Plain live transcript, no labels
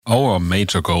our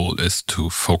major goal is to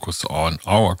focus on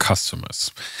our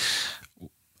customers.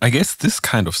 I guess this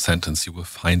kind of sentence you will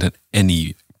find in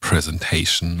any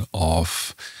presentation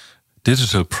of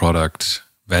digital product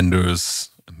vendors,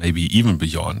 maybe even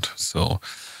beyond. So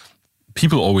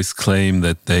people always claim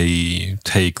that they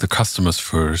take the customers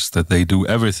first, that they do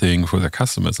everything for their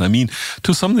customers. I mean,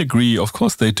 to some degree, of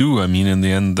course they do. I mean, in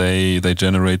the end, they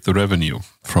generate the revenue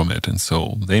from it. And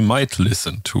so they might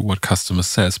listen to what customer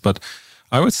says. But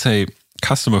I would say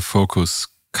customer focus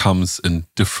comes in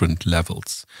different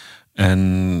levels.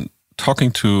 And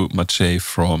talking to Maciej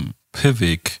from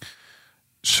Piwik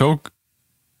showed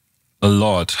a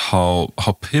lot how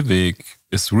Piwik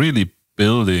is really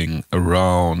building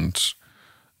around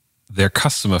their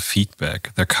customer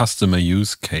feedback, their customer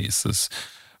use cases,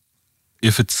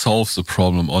 if it solves a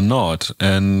problem or not.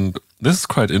 And this is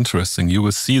quite interesting. You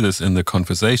will see this in the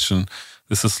conversation.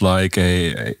 This is like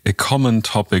a common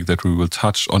topic that we will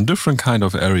touch on different kind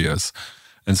of areas.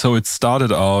 And so it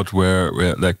started out where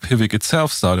like Piwik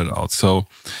itself started out. So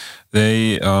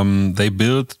they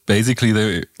built, basically,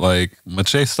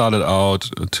 Maciej started out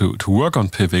to work on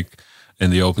Piwik in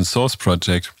the open source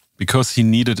project because he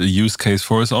needed a use case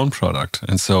for his own product.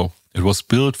 And so it was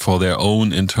built for their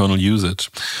own internal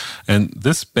usage. And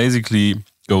this basically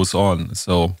goes on.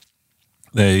 So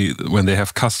when they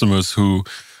have customers who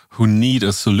need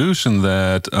a solution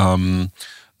that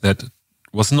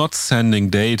was not sending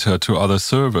data to other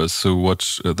servers, so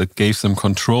that gave them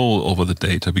control over the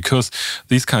data, because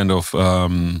these kind of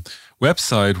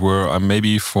website were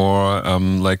maybe for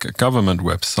like government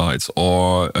websites,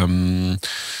 or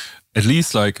at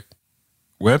least like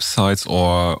websites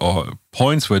or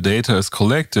points where data is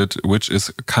collected, which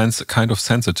is kind of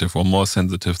sensitive, or more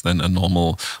sensitive than a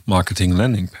normal marketing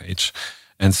landing page.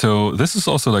 And so this is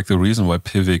also like the reason why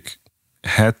Piwik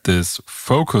had this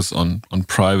focus on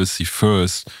privacy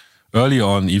first early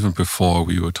on, even before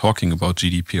we were talking about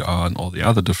GDPR and all the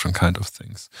other different kind of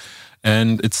things.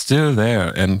 And it's still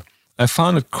there. And I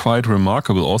found it quite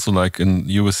remarkable also,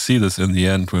 you will see this in the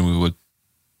end when we were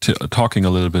talking a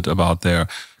little bit about their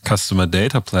customer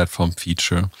data platform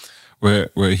feature, where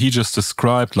he just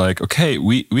described like, okay,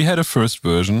 we had a first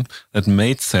version that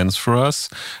made sense for us,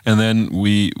 and then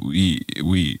we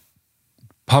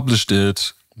published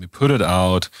it, we put it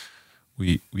out,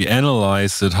 we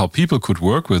analyzed it, how people could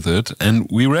work with it, and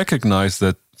we recognized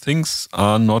that things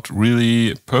are not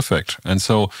really perfect. And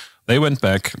so they went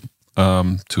back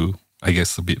to, I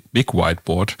guess, the big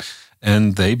whiteboard,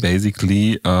 and they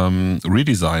basically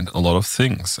redesigned a lot of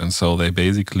things. And so they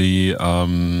basically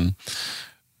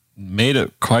made a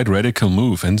quite radical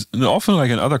move. And often, like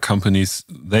in other companies,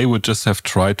 they would just have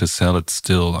tried to sell it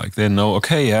still. Like they know,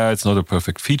 okay, yeah, it's not a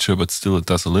perfect feature, but still it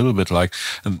does a little bit. Like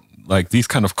these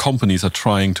kind of companies are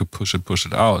trying to push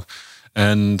it out.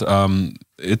 And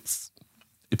it's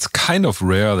kind of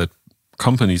rare that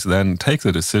companies then take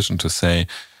the decision to say,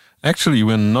 actually,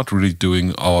 we're not really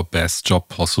doing our best job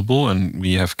possible, and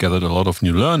we have gathered a lot of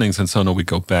new learnings, and so now we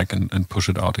go back and push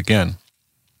it out again.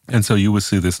 And so you will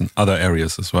see this in other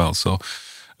areas as well. So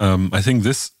I think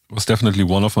this was definitely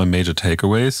one of my major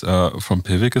takeaways from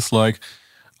Piwik, is like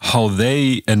how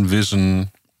they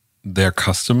envision their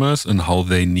customers and how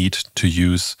they need to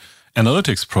use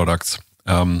analytics products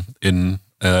in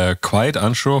a quite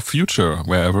unsure future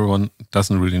where everyone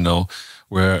doesn't really know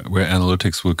where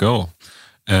analytics will go.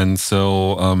 And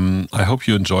so I hope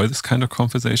you enjoy this kind of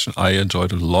conversation. I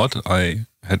enjoyed it a lot. I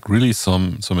had really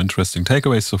some interesting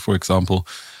takeaways. So, for example,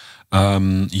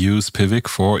 use Piwik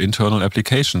for internal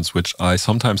applications, which I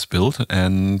sometimes build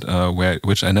and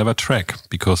which I never track,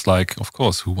 because, like, of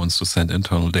course, who wants to send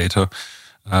internal data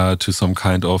to some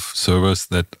kind of servers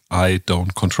that I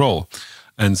don't control?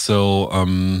 And so,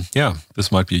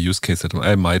 this might be a use case that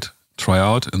I might try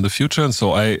out in the future. And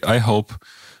so I hope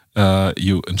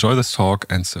you enjoy this talk.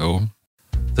 And so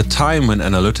the time when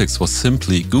analytics was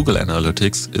simply Google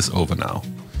Analytics is over now.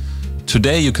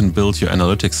 Today you can build your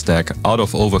analytics stack out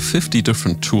of over 50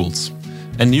 different tools,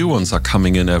 and new ones are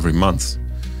coming in every month.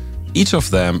 Each of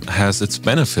them has its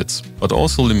benefits, but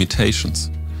also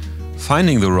limitations.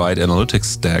 Finding the right analytics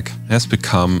stack has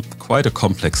become quite a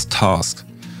complex task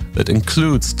that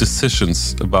includes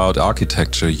decisions about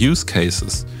architecture, use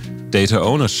cases, data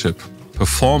ownership,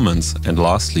 performance, and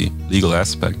lastly, legal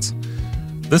aspects.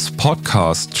 This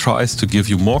podcast tries to give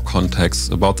you more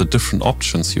context about the different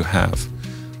options you have.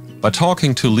 By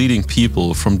talking to leading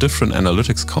people from different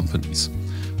analytics companies,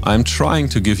 I'm trying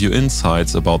to give you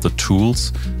insights about the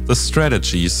tools, the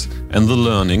strategies, and the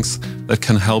learnings that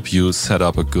can help you set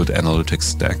up a good analytics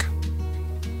stack.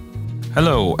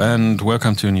 Hello and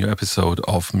welcome to a new episode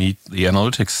of Meet the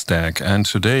Analytics Stack. And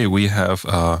today we have,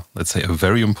 let's say, a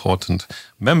very important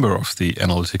member of the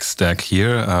Analytics Stack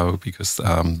here because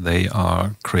they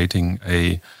are creating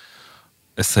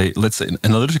let's say, an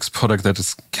analytics product that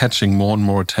is catching more and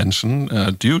more attention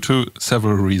due to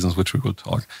several reasons, which we will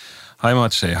talk. Hi,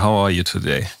 Maciej. How are you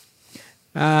today?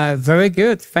 Very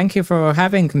good. Thank you for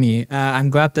having me. I'm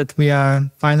glad that we are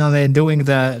finally doing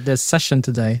this session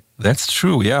today. That's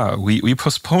true. Yeah, we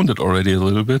postponed it already a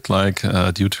little bit,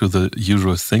 due to the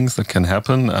usual things that can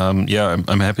happen. I'm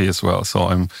happy as well. So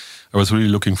I was really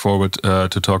looking forward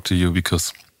to talk to you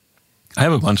because I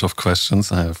have a bunch of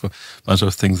questions. I have a bunch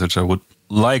of things which I would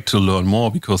like to learn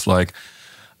more because,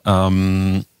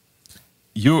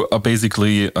 you are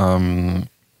basically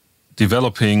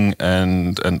developing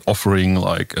and offering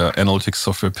analytics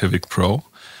software Piwik Pro.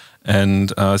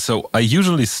 And so I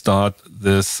usually start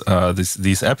these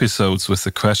episodes with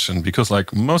the question because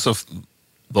most of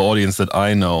the audience that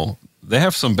I know, they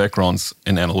have some backgrounds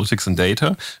in analytics and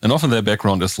data, and often their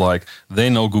background is they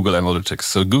know Google Analytics.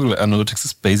 So Google Analytics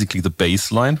is basically the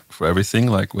baseline for everything,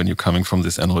 when you're coming from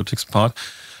this analytics part.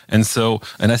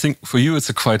 And I think for you, it's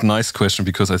a quite nice question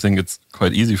because I think it's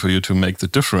quite easy for you to make the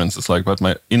difference. But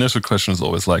my initial question is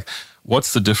always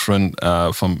what's the difference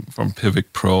from Piwik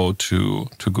Pro to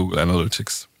Google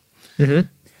Analytics? Mm-hmm.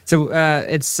 So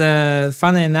it's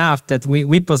funny enough that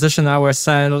we position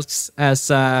ourselves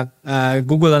as a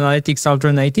Google Analytics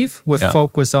alternative with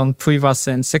focus on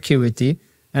privacy and security.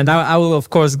 And I will, of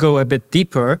course, go a bit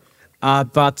deeper.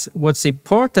 But what's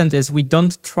important is we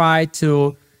don't try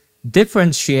to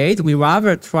differentiate. We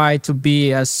rather try to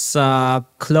be as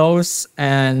close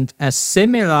and as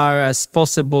similar as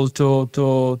possible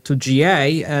to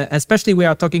GA. Especially we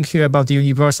are talking here about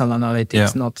universal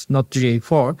analytics, not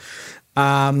GA4.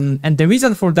 And the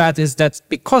reason for that is that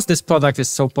because this product is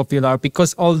so popular,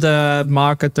 because all the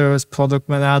marketers, product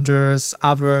managers,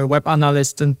 other web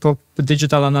analysts and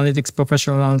digital analytics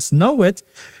professionals know it,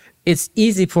 it's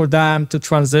easy for them to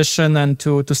transition and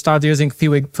to start using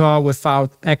Piwik Pro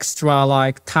without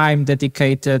extra time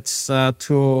dedicated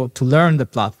to learn the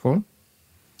platform.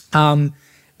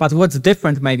 But what's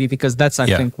different maybe, because that's I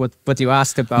think what you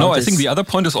asked about. No, I think the other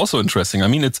point is also interesting. I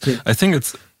mean, I think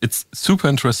it's super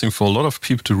interesting for a lot of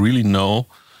people to really know.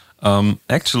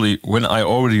 Actually, when I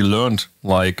already learned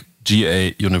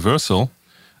GA Universal,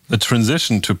 the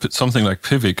transition to something like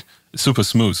Piwik is super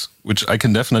smooth, which I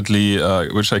can definitely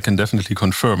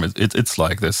confirm. It's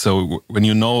like this. So when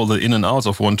you know the in and outs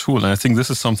of one tool, and I think this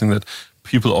is something that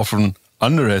people often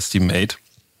underestimate.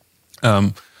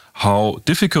 How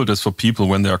difficult it is for people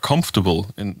when they are comfortable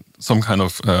in some kind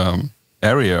of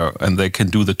area and they can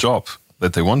do the job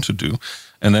that they want to do.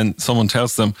 And then someone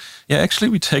tells them, actually,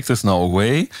 we take this now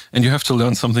away and you have to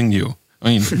learn something new. I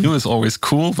mean, new is always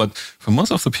cool, but for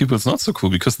most of the people, it's not so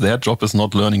cool because their job is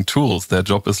not learning tools. Their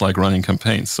job is running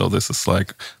campaigns. So this is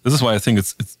why I think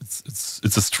it's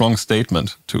a strong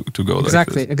statement to go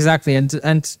exactly.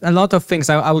 And a lot of things.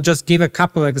 I will just give a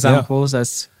couple examples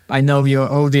as I know your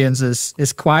audience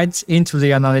is quite into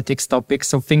the analytics topic.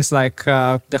 So things like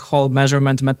the whole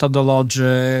measurement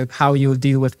methodology, how you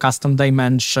deal with custom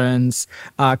dimensions,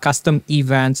 custom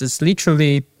events is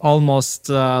literally almost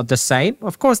the same.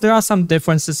 Of course, there are some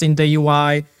differences in the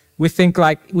UI. We think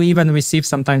we even receive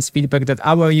sometimes feedback that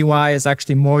our UI is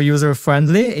actually more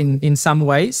user-friendly in some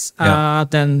ways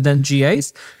than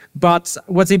GA's. But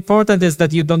what's important is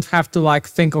that you don't have to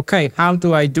think, okay, how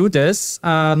do I do this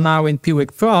now in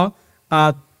Piwik Pro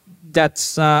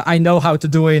that I know how to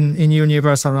do in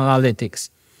Universal Analytics.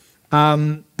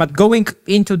 But going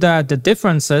into the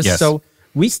differences, so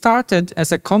we started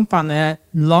as a company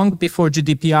long before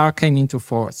GDPR came into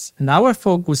force. And our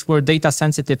focus were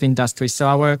data-sensitive industries. So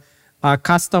our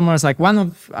customers, one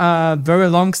of very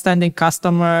long-standing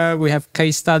customer, we have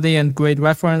case study and great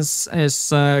reference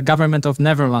is government of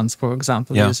Netherlands, for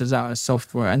example, uses our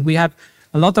software. And we have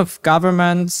a lot of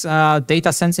governments,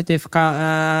 data-sensitive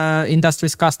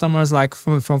industries customers,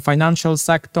 from financial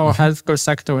sector, healthcare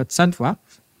sector, etc.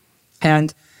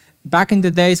 And back in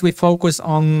the days, we focus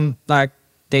on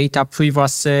data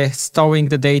privacy, storing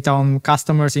the data on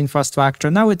customers' infrastructure.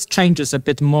 Now it changes a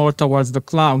bit more towards the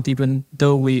cloud, even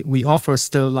though we offer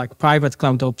still private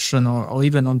cloud option or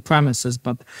even on premises.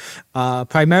 But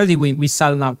primarily we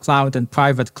sell now cloud and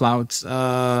private cloud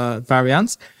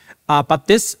variants. But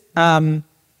this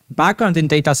background in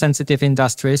data-sensitive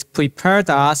industries prepared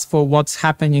us for what's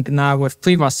happening now with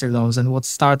privacy laws and what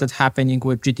started happening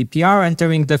with GDPR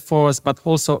entering the force, but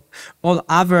also all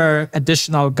other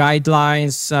additional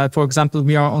guidelines. For example,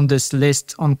 we are on this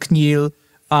list on CNIL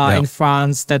in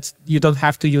France, that you don't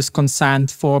have to use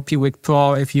consent for Piwik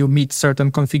Pro if you meet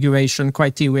certain configuration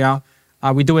criteria.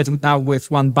 We do it now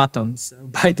with one button, so,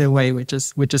 by the way, which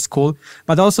is cool.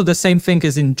 But also the same thing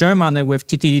is in Germany with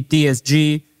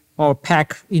TTDSG or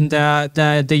PEC in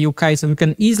the UK. So we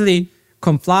can easily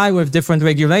comply with different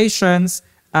regulations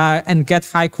and get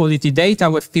high quality data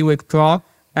with Piwik Pro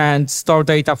and store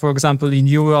data, for example, in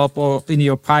Europe or in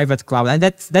your private cloud. And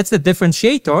that's the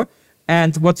differentiator.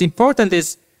 And what's important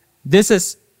is this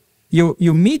is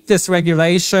you meet these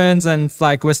regulations and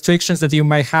like restrictions that you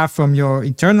may have from your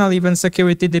internal even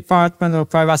security department or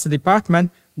privacy department,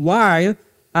 while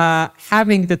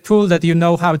having the tool that you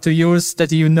know how to use,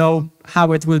 that you know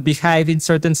how it will behave in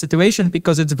certain situations,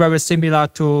 because it's very similar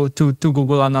to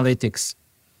Google Analytics.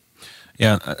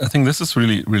 Yeah, I think this is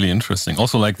really, really interesting.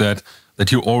 Also like that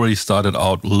you already started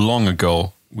out long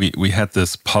ago. We had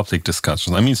this public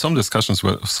discussion. I mean, some discussions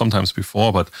were sometimes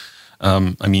before, but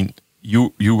I mean,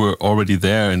 you were already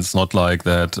there, and it's not like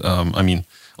that. I mean,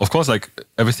 of course, like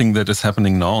everything that is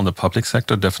happening now in the public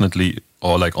sector definitely,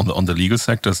 or like on the legal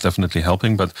sector is definitely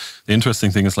helping. But the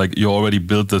interesting thing is like you already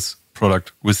built this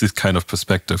product with this kind of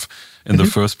perspective in the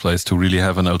first place to really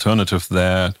have an alternative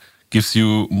that gives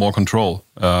you more control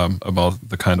about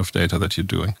the kind of data that you're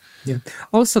doing. Yeah.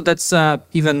 Also, that's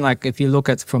even like if you look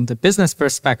at from the business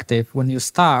perspective, when you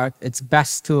start, it's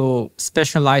best to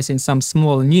specialize in some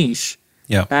small niche.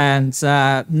 Yeah. And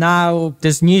now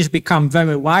this niche become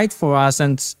very wide for us.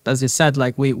 And as you said,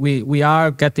 like we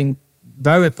are getting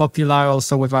very popular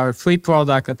also with our free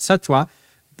product, etc.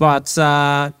 But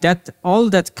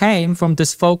that came from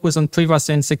this focus on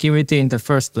privacy and security in the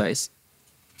first place.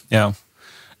 Yeah.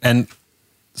 And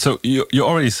so you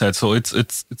already said, so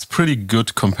it's pretty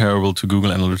good comparable to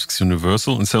Google Analytics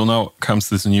Universal. And so now comes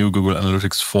this new Google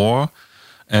Analytics 4.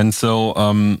 And so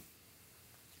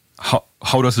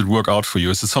how does it work out for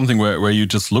you? Is it something where you're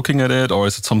just looking at it, or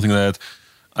is it something that,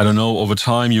 I don't know, over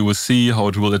time you will see how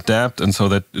it will adapt, and so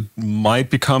that it might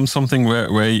become something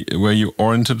where you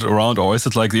oriented around, or is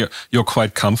it like you're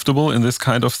quite comfortable in this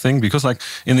kind of thing? Because like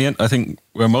in the end, I think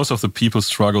where most of the people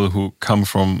struggle who come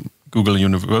from Google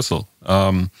Universal,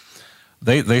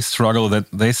 they struggle that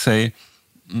they say,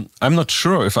 I'm not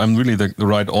sure if I'm really the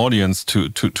right audience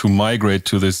to migrate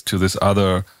to this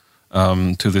other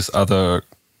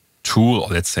tool.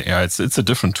 Let's say it's a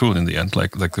different tool in the end,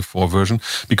 like the 4 version,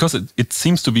 because it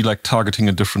seems to be like targeting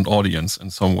a different audience in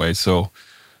some way. So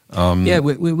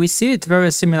we see it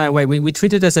very similar way. We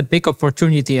treat it as a big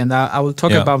opportunity, and I will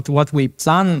talk about what we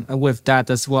plan with that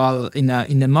as well in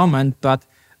a moment. But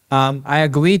I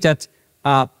agree that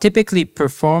typically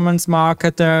performance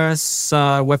marketers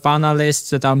with analysts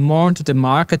that are more to the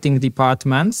marketing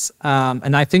departments,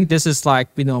 and I think this is like,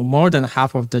 more than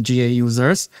half of the GA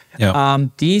users,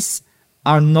 these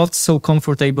are not so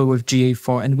comfortable with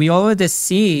GA4. And we already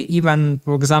see, even,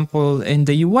 for example, in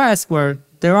the US, where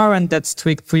there aren't that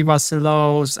strict privacy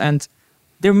laws, and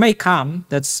there may come,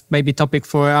 that's maybe topic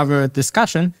for our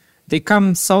discussion, they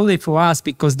come solely for us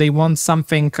because they want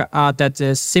something that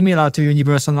is similar to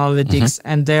Universal Analytics,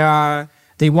 and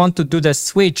they want to do the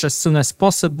switch as soon as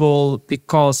possible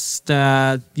because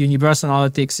the Universal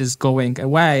Analytics is going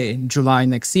away in July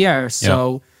next year.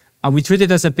 So we treat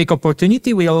it as a big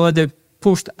opportunity. We already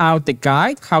pushed out the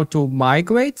guide how to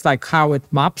migrate, like how it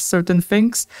maps certain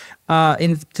things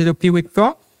into the Piwik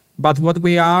Pro. But what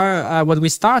we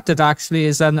started actually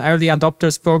is an early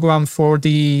adopters program for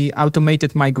the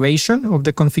automated migration of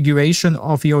the configuration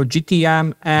of your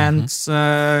GTM and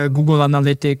Google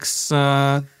Analytics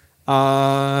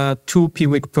to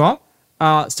Piwik Pro,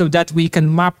 so that we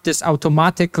can map this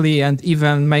automatically and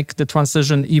even make the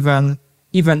transition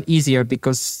even easier,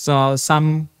 because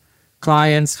some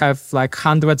clients have like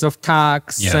hundreds of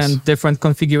tags and different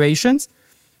configurations.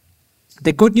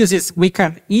 The good news is we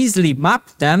can easily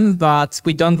map them, but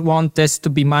we don't want this to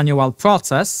be manual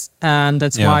process. And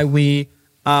that's why we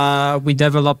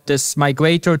developed this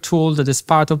migrator tool that is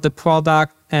part of the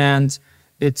product, and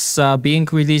it's being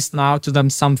released now to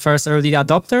some first early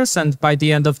adopters. And by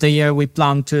the end of the year, we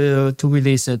plan to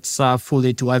release it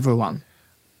fully to everyone.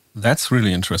 That's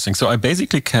really interesting. So I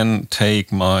basically can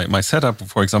take my setup,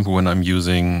 for example, when I'm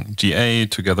using GA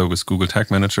together with Google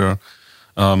Tag Manager,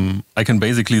 I can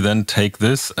basically then take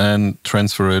this and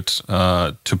transfer it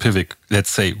to Piwik, let's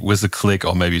say, with a click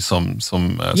or maybe some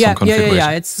configuration.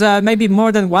 Yeah. It's maybe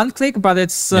more than one click, but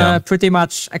it's pretty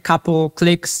much a couple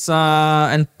clicks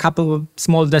and couple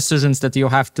small decisions that you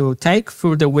have to take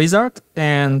through the wizard,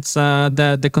 and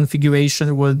the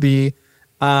configuration will be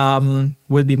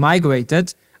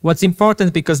migrated. What's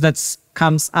important, because that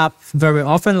comes up very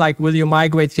often, like, will you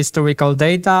migrate historical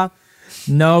data?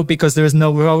 No, because there is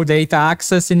no raw data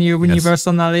access in your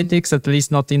Universal Analytics, at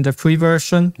least not in the free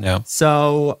version. Yeah.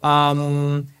 So,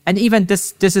 and even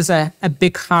this is a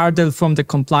big hurdle from the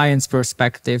compliance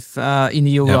perspective in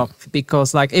Europe,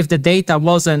 because like if the data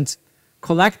wasn't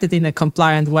collected in a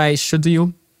compliant way, should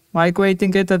you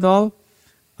migrating it at all?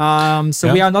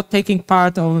 So we are not taking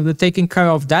care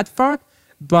of that part,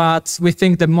 but we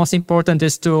think the most important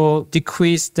is to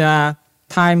decrease the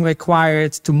time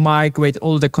required to migrate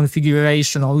all the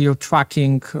configuration, all your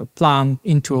tracking plan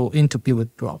into Piwik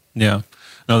Pro. Yeah,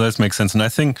 no, that makes sense. And I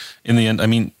think in the end, I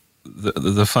mean,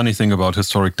 the funny thing about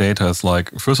historic data is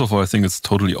like, first of all, I think it's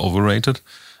totally overrated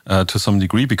to some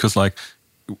degree, because like,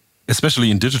 especially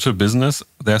in digital business,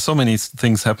 there are so many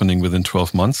things happening within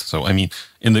 12 months. So, I mean,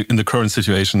 in the current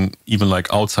situation, even like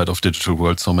outside of digital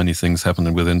world, so many things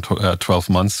happening within 12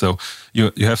 months. So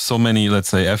you have so many, let's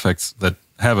say, effects that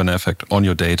have an effect on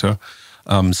your data,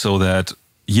 so that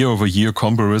year-over-year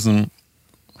comparison,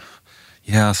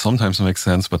 sometimes makes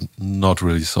sense, but not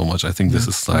really so much. I think this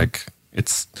is like,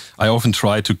 I often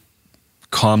try to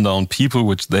calm down people,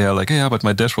 which they are like, but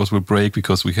my dashboards will break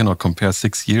because we cannot compare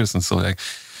 6 years. And so like,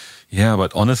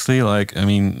 but honestly, like, I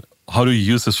mean, how do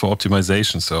you use this for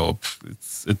optimization? So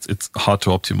it's hard to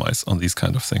optimize on these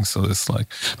kind of things. So it's like,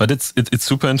 but it's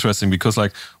super interesting, because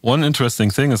like one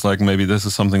interesting thing is like, maybe this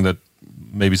is something that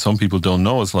maybe some people don't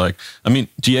know, is like, I mean,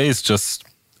 GA is just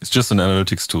an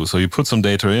analytics tool. So you put some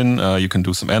data in, you can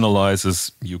do some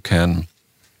analysis, you can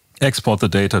export the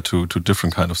data to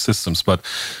different kind of systems. But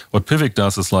what Piwik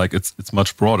does is like, it's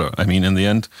much broader. I mean, in the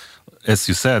end, as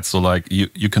you said, so like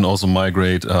you can also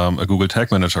migrate a Google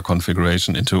Tag Manager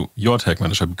configuration into your Tag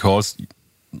Manager, because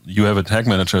you have a Tag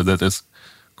Manager that is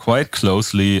quite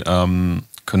closely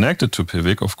connected to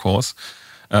Piwik, of course,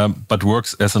 but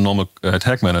works as a normal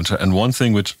Tag Manager. And one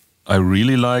thing which I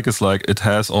really like is like, it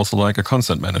has also like a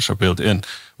Consent Manager built in,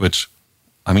 which,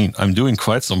 I mean, I'm doing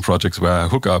quite some projects where I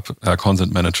hook up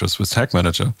Consent Managers with Tag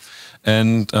Manager.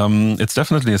 And it's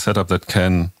definitely a setup that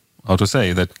can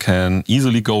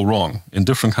easily go wrong in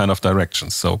different kind of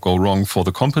directions. So go wrong for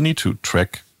the company to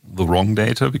track the wrong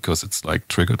data because it's like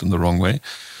triggered in the wrong way.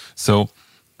 So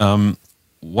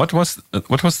what was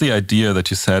the idea that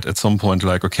you said at some point,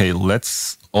 like, okay,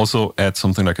 let's also add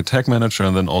something like a tag manager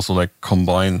and then also like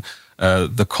combine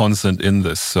the consent in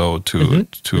this, so to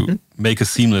make a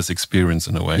seamless experience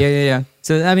in a way. Yeah.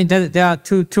 So I mean, there are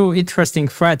two interesting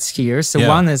threads here. So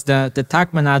one is the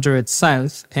tag manager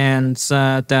itself, and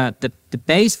the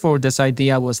base for this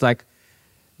idea was like,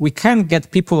 we can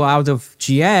get people out of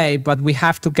GA, but we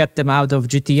have to get them out of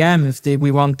GTM if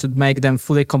we want to make them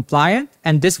fully compliant.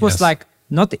 And this was like,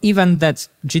 not even that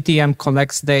GTM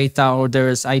collects data or there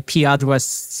is IP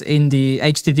address in the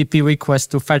HTTP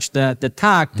request to fetch the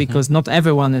tag, because not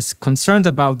everyone is concerned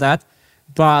about that.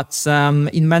 But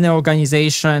in many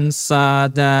organizations,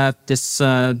 this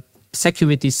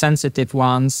security sensitive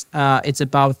ones, it's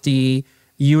about the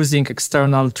using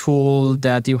external tool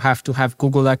that you have to have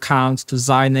Google account to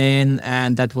sign in,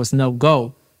 and that was no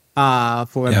go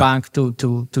for a bank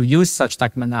to use such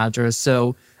tag managers.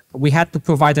 So we had to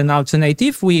provide an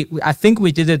alternative. I think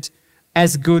we did it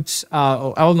as good,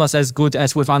 or almost as good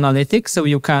as with analytics. So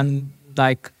you can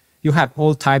you have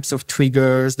all types of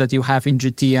triggers that you have in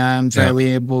GTM,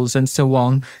 variables, and so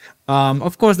on.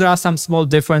 Of course, there are some small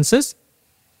differences,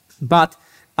 but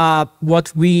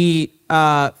what we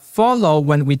follow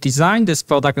when we design this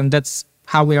product, and that's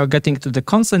how we are getting to the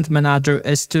consent manager,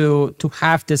 is to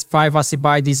have this privacy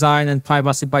by design and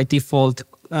privacy by default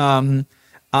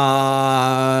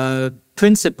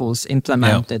principles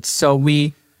implemented. So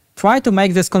we try to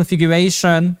make this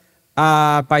configuration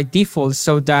by default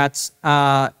so that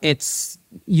it's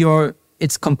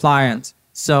compliant.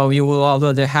 So you will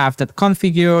already have that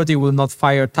configured. You will not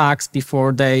fire tags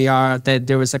before that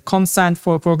there is a consent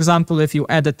for example, if you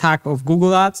add a tag of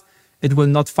Google Ads, it will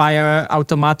not fire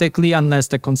automatically unless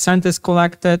the consent is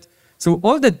collected. So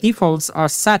all the defaults are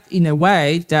set in a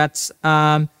way that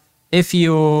if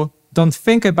you don't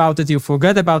think about it, you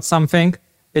forget about something,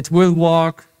 it will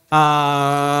work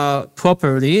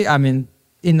properly. I mean,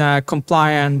 in a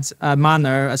compliant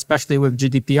manner, especially with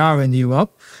GDPR in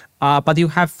Europe, but you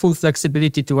have full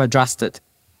flexibility to adjust it.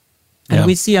 And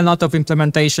we see a lot of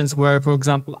implementations where, for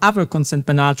example, our consent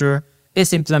manager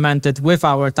is implemented with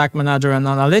our tag manager and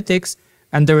analytics,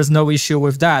 and there is no issue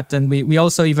with that. And we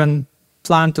also even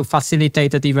plan to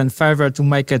facilitate it even further to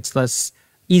make it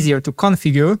easier to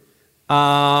configure.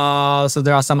 So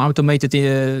there are some automated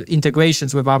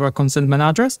integrations with our consent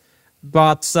managers,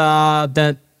 but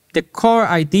the core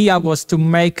idea was to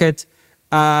make it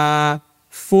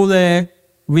fully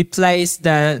replace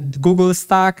the Google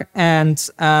stack and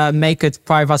make it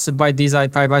privacy by design,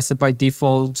 privacy by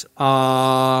default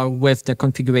with the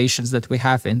configurations that we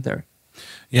have in there.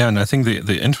 Yeah, and I think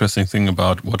the interesting thing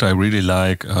about what I really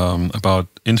like about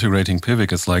integrating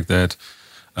Piwik is like that.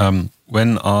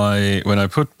 When I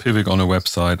put Piwik on a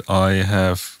website, I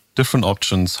have different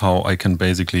options how I can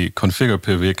basically configure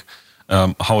Piwik,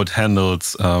 how it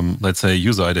handles, let's say,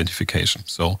 user identification.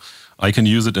 So I can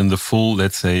use it in the full,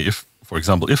 let's say, for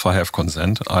example, if I have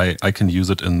consent, I can use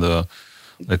it in the,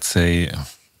 let's say,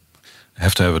 I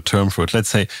have to have a term for it. Let's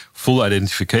say full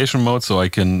identification mode. So I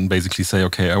can basically say,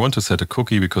 okay, I want to set a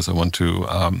cookie because I want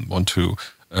to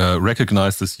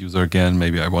recognize this user again.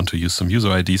 Maybe I want to use some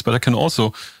user IDs. But I can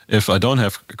also, if I don't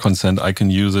have consent, I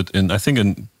can use it in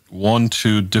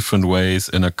 1-2 different ways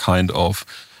in a kind of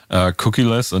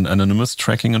cookieless and anonymous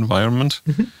tracking environment.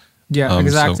 Mm-hmm. Yeah,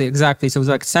 exactly. So it's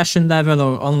like session level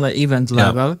or only event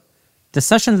level. The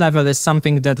session level is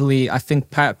something that we, I think,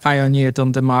 pioneered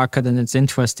on the market, and it's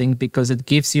interesting because it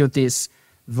gives you this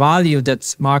value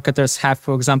that marketers have.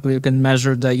 For example, you can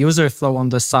measure the user flow on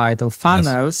the site or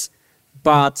funnels,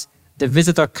 but the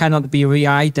visitor cannot be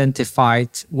re-identified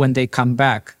when they come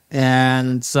back.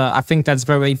 And I think that's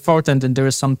very important, and there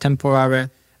is some temporary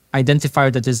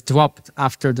identifier that is dropped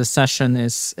after the session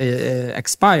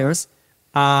expires.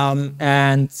 It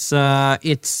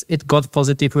got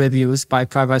positive reviews by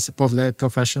privacy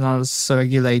professionals,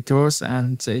 regulators,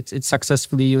 and it's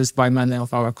successfully used by many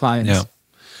of our clients.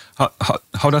 Yeah.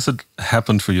 How does it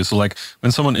happen for you? So like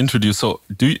when someone introduces, so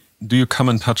do you come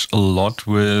in touch a lot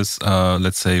with,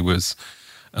 let's say, with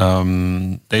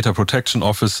data protection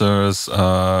officers,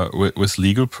 with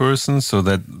legal persons, so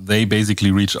that they basically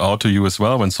reach out to you as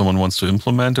well when someone wants to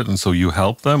implement it, and so you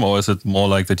help them? Or is it more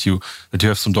like that you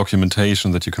have some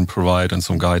documentation that you can provide and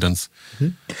some guidance?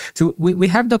 Mm-hmm. So we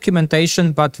have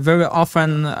documentation, but very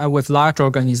often with large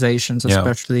organizations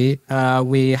especially,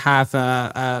 we have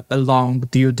a long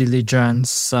due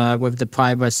diligence with the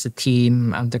privacy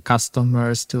team and the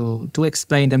customers to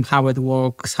explain them how it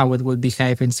works, how it will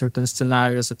behave in certain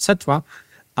scenarios, etc.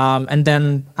 And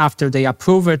then after they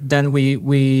approve it, then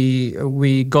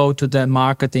we go to the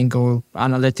marketing or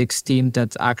analytics team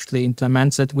that actually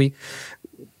implements it. We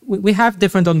have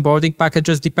different onboarding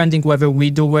packages depending whether we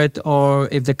do it or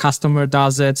if the customer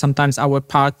does it. Sometimes our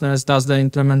partners does the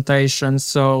implementation.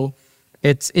 So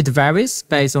it varies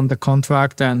based on the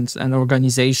contract and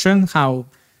organization, how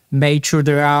mature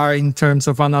they are in terms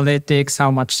of analytics,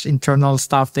 how much internal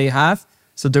stuff they have.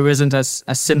 So there isn't a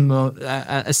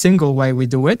single way we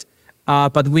do it.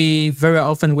 But very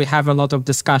often we have a lot of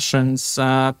discussions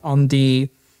on the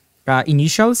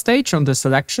initial stage, on the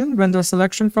vendor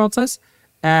selection process.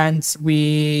 And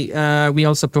we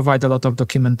also provide a lot of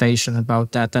documentation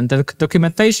about that. And the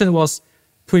documentation was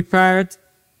prepared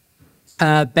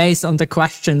based on the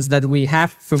questions that we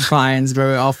have from clients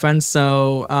very often.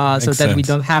 So that we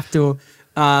don't have to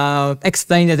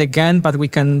explain it again, but we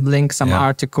can link some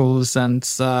articles and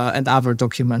other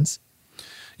documents.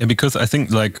 Yeah, because I think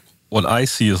like what I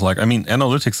see is like, I mean,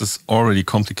 analytics is already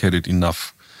complicated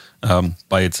enough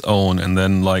by its own, and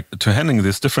then like to handling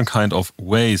this different kind of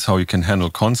ways how you can handle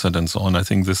consent and so on. I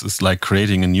think this is like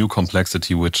creating a new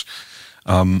complexity, which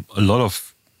a lot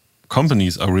of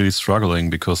companies are really struggling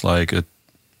because like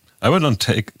I would not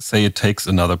say it takes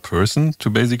another person to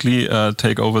basically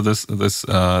take over this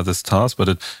task, but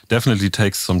it definitely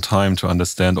takes some time to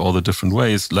understand all the different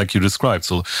ways, like you described.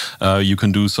 So you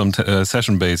can do some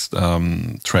session-based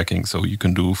tracking, so you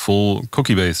can do full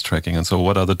cookie-based tracking, and so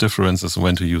what are the differences,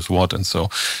 when to use what, and so.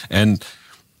 And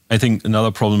I think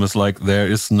another problem is like there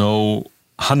is no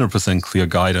 100% clear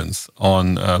guidance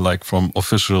on like from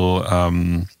official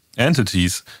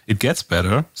entities. It gets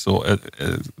better. So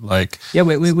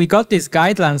we got these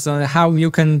guidelines on how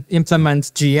you can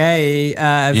implement GA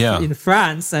in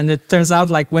France, and it turns out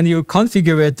like when you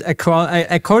configure it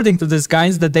according to these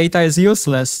guides, the data is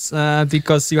useless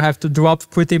because you have to drop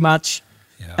pretty much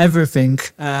everything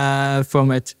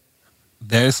from it.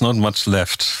 There is not much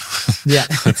left. Yeah,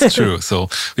 that's true. So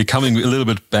we're coming a little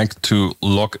bit back to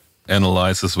log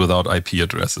analysis without IP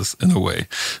addresses in a way,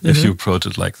 if you approach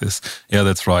it like this. Yeah,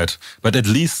 that's right. But at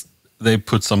least they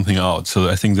put something out. So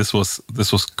I think this was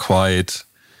quite,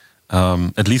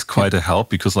 at least quite a help,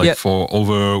 because like for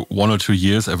over 1 or 2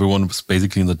 years, everyone was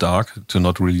basically in the dark to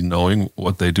not really knowing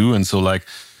what they do. And so like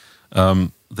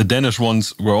the Danish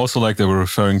ones were also like, they were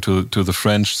referring to the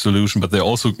French solution, but they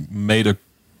also made a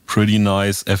pretty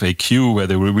nice FAQ where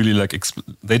they were really like,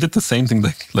 they did the same thing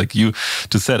like you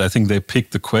just said. I think they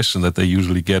picked the question that they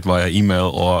usually get via email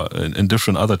or in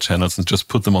different other channels and just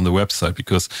put them on the website,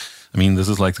 because I mean, this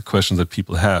is like the question that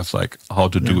people have, like how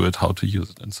to do it, how to use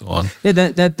it, and so on. Yeah,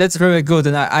 that's very good.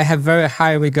 And I have very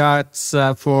high regards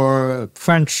for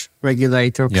French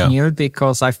regulator CNIL,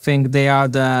 because I think they are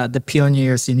the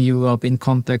pioneers in Europe in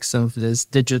context of this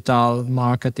digital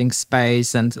marketing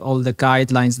space and all the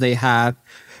guidelines they have.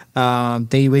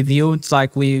 They reviewed,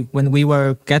 like when we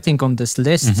were getting on this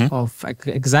list of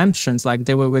exemptions, like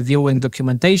they were reviewing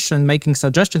documentation, making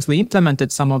suggestions. We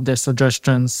implemented some of their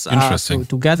suggestions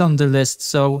to get on the list.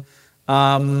 So,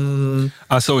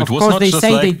 so it of was course, not they just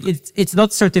say like... it's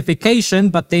not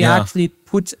certification, but they actually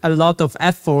put a lot of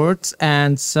effort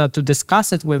and to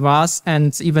discuss it with us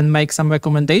and even make some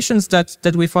recommendations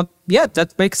that we thought,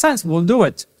 that makes sense. We'll do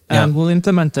it. And we'll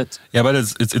implement it. Yeah, but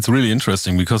it's really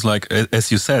interesting because, like,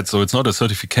 as you said, so it's not a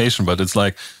certification, but it's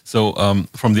like, so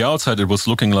from the outside, it was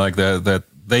looking like that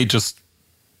they just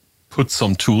put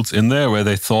some tools in there where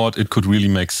they thought it could really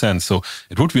make sense. So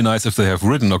it would be nice if they have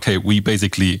written, okay, we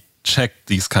basically check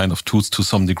these kind of tools to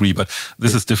some degree, but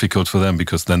this is difficult for them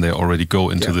because then they already go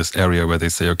into this area where they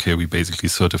say, okay, we basically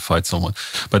certified someone.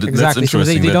 But that's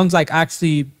interesting. So they don't like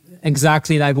actually...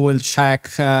 Exactly, like we'll check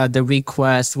the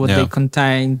request, what they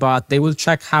contain, but they will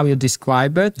check how you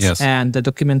describe it and the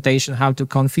documentation, how to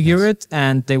configure it.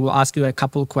 And they will ask you a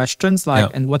couple questions like,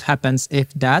 and what happens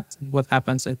if that, what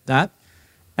happens if that?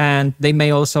 And they may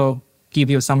also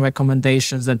give you some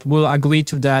recommendations that will agree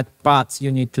to that, but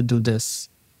you need to do this.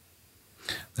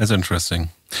 That's interesting.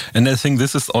 And I think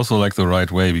this is also like the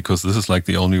right way, because this is like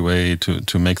the only way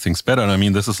to make things better. And I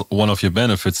mean, this is one of your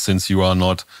benefits since you are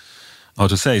not... How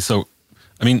to say? So,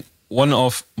 I mean, one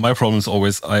of my problems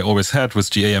I always had with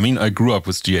GA. I mean, I grew up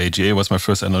with GA. GA was my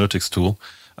first analytics tool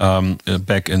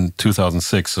back in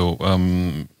 2006. So,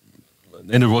 and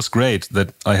it was great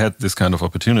that I had this kind of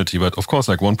opportunity. But of course,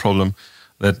 like one problem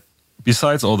that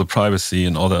besides all the privacy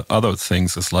and all the other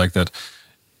things is like that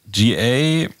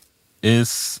GA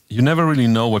is, you never really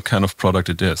know what kind of product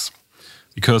it is,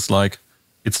 because like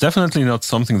it's definitely not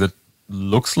something that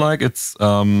looks like it's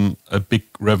a big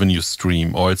revenue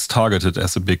stream, or it's targeted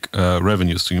as a big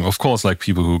revenue stream. Of course, like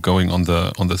people who are going on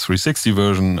the 360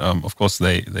 version, of course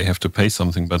they have to pay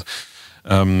something. But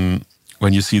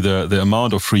when you see the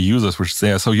amount of free users which is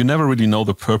there, so you never really know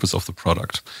the purpose of the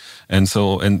product. And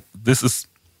this is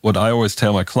what I always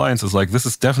tell my clients is like, this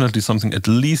is definitely something, at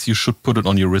least you should put it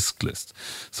on your risk list,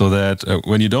 so that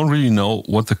when you don't really know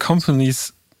what the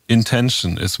company's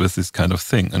intention is with this kind of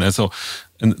thing.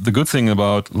 And the good thing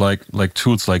about like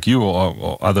tools like you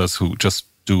or others who just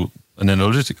do an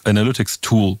analytics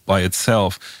tool by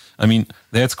itself, I mean,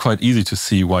 there it's quite easy to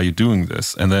see why you're doing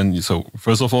this. And then, so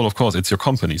first of all, of course, it's your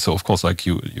company. So of course, like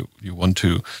you want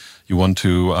to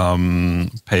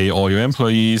pay all your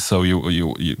employees. So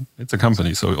it's a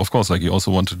company. So of course, like you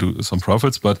also want to do some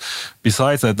profits. But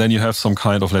besides that, then you have some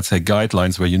kind of, let's say,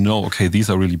 guidelines where you know, okay, these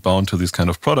are really bound to this kind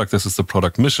of product. This is the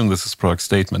product mission. This is product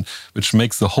statement, which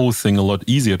makes the whole thing a lot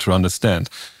easier to understand.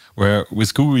 Where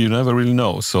with Google, you never really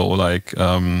know. So like,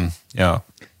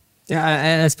 Yeah,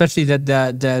 and especially that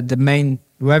the main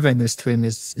revenue stream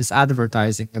is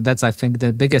advertising, and that's, I think,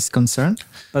 the biggest concern.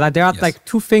 But there are like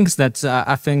two things that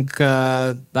I think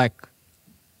like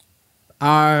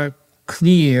are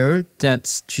clear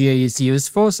that GA is used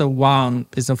for. So one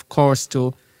is, of course,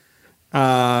 to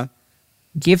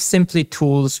give simply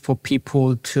tools for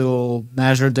people to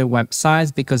measure their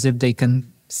websites, because if they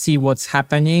can see what's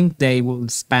happening, they will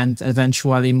spend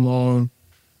eventually more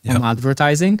on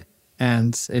advertising.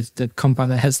 And if the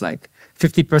company has like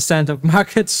 50% of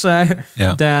market share,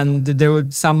 then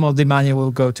some of the money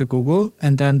will go to Google.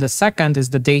 And then the second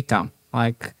is the data.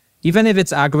 Like, even if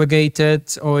it's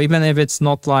aggregated, or even if it's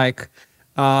not like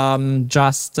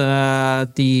just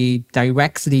the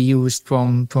directly used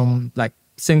from like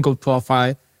single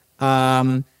profile,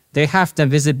 they have the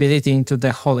visibility into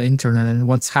the whole internet and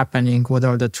what's happening, what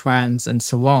are the trends, and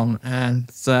so on. And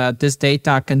this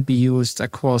data can be used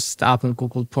across the Apple,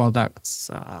 Google products.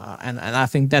 And I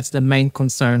think that's the main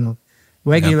concern of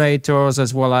regulators,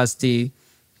 as well as the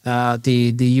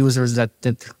users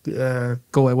that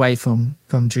go away from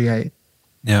GA.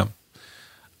 Yeah.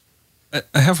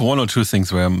 I have one or two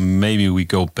things where maybe we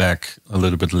go back a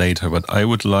little bit later, but I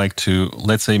would like to,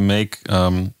 let's say,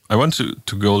 I want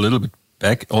to go a little bit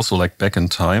back, also like back in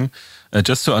time,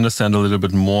 just to understand a little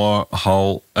bit more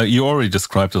how, you already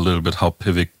described a little bit how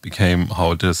Piwik became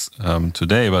how it is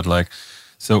today, but like,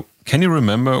 so can you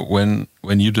remember when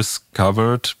you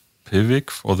discovered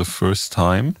Piwik for the first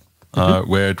time?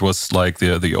 Where it was like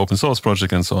the open source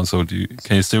project and so on. So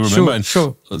can you still remember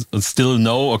Sure. and still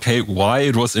know, okay, why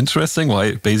it was interesting?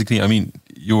 Why basically, I mean,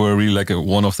 you were really like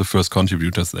one of the first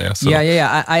contributors there. So.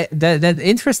 Yeah. That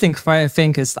interesting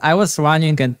thing is I was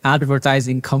running an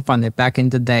advertising company back in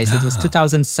the days. It was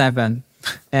 2007.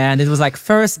 And it was like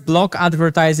first blog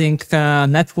advertising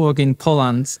network in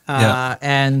Poland.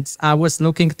 And I was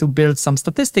looking to build some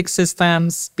statistic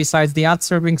systems besides the ad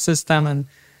serving system. And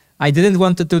I didn't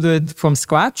want to do it from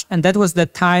scratch. And that was the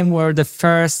time where the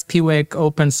first Piwik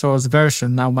open source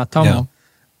version, now Matomo,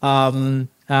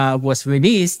 was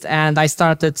released. And I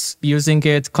started using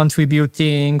it,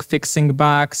 contributing, fixing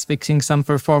bugs, fixing some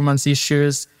performance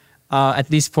issues, at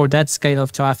least for that scale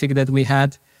of traffic that we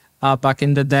had. Back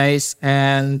in the days,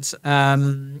 and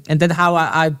then how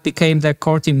I became the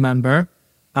core team member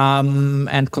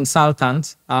and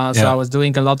consultant. So I was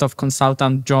doing a lot of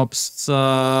consultant jobs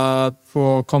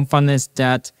for companies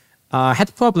that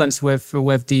had problems with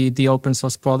the open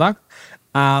source product,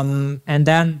 and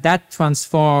then that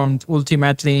transformed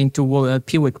ultimately into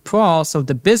Piwik Pro. So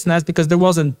the business, because there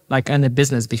wasn't like any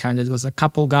business behind it, was a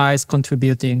couple guys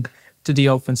contributing to the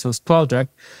open source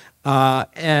project.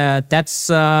 That's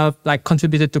like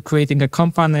contributed to creating a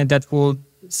company that will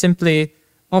simply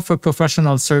offer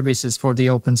professional services for the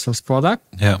open source product.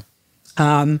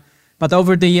 But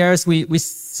over the years, we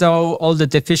saw all the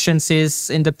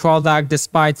deficiencies in the product,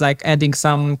 despite like adding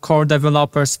some core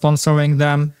developers, sponsoring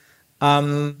them.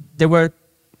 There were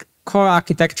core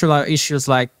architectural issues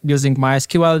like using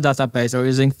MySQL database or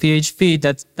using PHP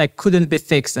that couldn't be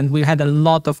fixed. And we had a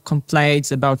lot of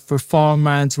complaints about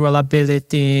performance,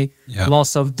 reliability,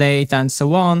 loss of data, and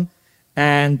so on.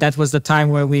 And that was the time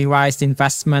where we raised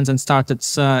investments and started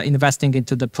investing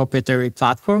into the proprietary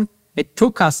platform. It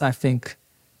took us, I think,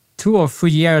 2 or 3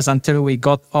 years until we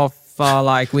got off.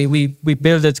 We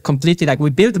built it completely. Like we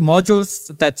built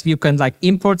modules that you can like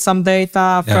import some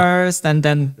data first and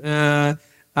then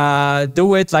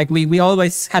do it. Like we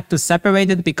always had to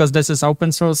separate it because this is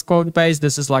open source code base.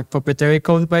 This is like proprietary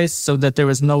code base, so that there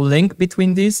is no link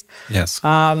between these.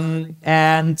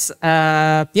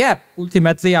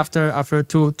 Ultimately after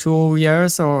 2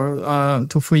 years or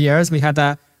 2-3 years, we had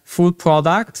a full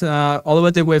product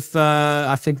already with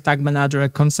I think Tag Manager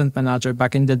and Consent Manager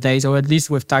back in the days, or at least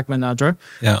with Tag Manager.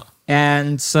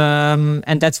 And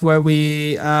that's where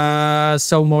we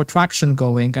saw more traction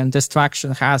going, and this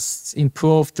traction has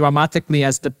improved dramatically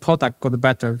as the product got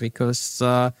better, because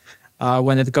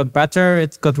when it got better,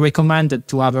 it got recommended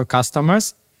to other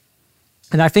customers.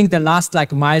 And I think the last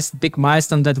big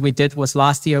milestone that we did was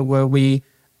last year, where we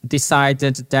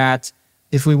decided that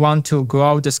if we want to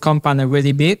grow this company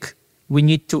really big, we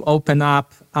need to open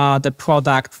up the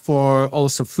product for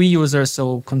also free users,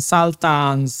 so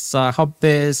consultants,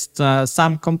 hobbyists.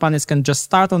 Some companies can just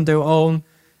start on their own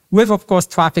with, of course,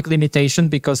 traffic limitation,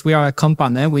 because we are a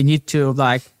company. We need to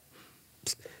like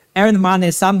earn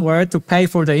money somewhere to pay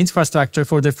for the infrastructure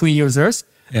for the free users.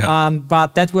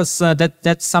 But that was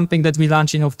that's something that we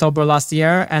launched in October last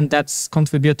year, and that's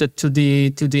contributed to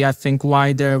the I think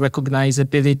wider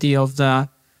recognizability of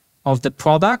the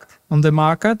product on the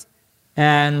market,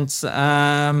 and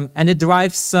it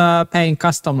drives paying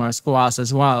customers for us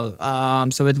as well.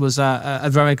 So it was a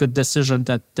very good decision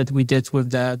that we did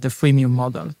with the freemium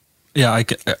model. Yeah,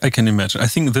 I can imagine. I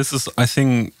think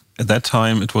at that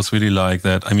time it was really like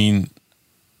that. I mean,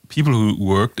 people who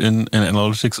worked in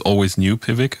analytics always knew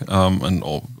Piwik and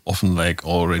often like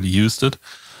already used it.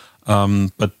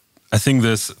 But I think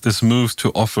this move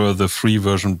to offer the free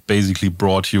version basically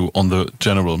brought you on the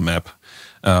general map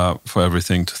for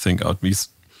everything to think out.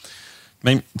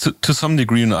 To some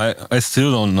degree, and I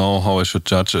still don't know how I should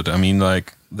judge it. I mean,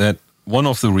 like that one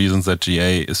of the reasons that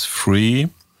GA is free.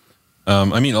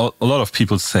 I mean, a lot of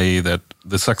people say that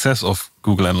the success of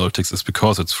Google Analytics is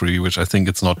because it's free, which I think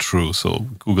it's not true. So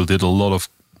Google did a lot of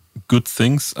good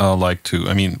things.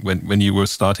 When you were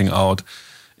starting out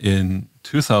in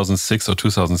 2006 or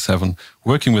 2007,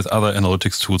 working with other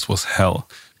analytics tools was hell,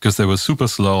 because they were super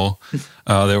slow.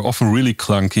 They were often really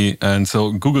clunky. And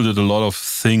so Google did a lot of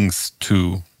things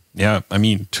to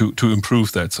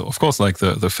improve that. So of course, like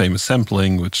the famous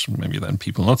sampling, which maybe then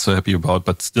people not so happy about,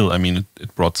 but still, I mean,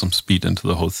 it brought some speed into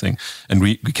the whole thing. And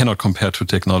we cannot compare to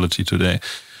technology today.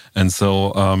 And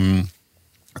so,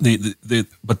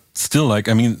 but still, like,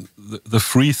 I mean, the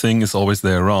free thing is always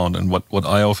there around. And what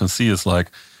I often see is like,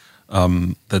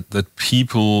 that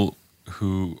people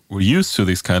who were used to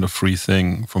this kind of free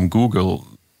thing from Google,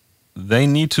 they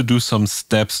need to do some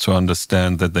steps to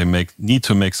understand that they need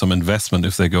to make some investment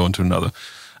if they go into another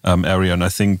area. And I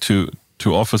think to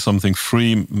offer something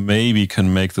free maybe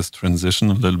can make this transition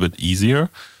a little bit easier,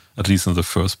 at least in the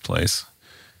first place.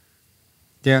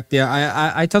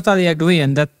 I totally agree,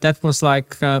 and that was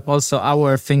like also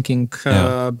our thinking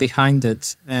behind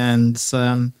it, and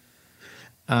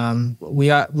we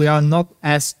are not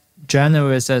as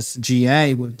generous as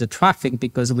GA with the traffic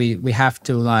because we have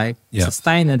to like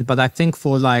sustain it. But I think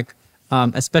for like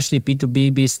especially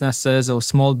B2B businesses or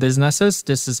small businesses,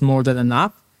 this is more than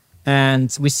enough.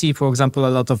 And we see, for example,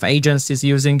 a lot of agencies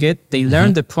using it. They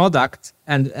learn the product,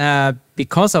 and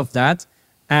because of that,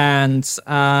 and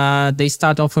they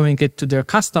start offering it to their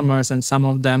customers, and some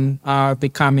of them are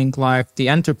becoming like the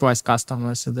enterprise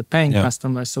customers, so the paying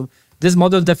customers. So this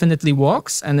model definitely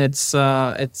works, and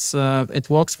it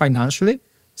works financially.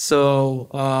 So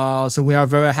we are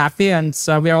very happy, and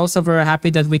we are also very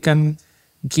happy that we can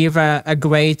give a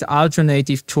great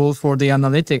alternative tool for the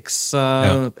analytics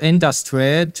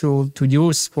industry to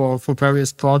use for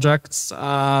various projects,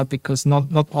 because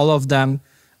not all of them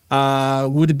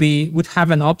would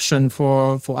have an option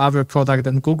for other product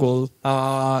than Google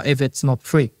if it's not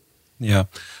free. Yeah,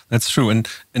 that's true. And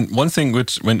one thing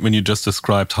which when you just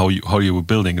described how you were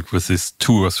building it with this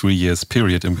 2 or 3 years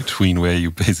period in between where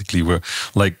you basically were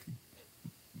like,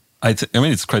 I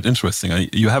mean, it's quite interesting.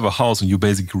 You have a house and you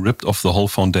basically ripped off the whole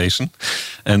foundation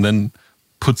and then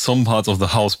put some parts of the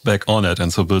house back on it,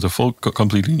 and so build a full,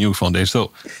 completely new foundation.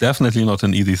 So definitely not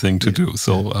an easy thing to do.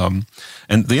 So,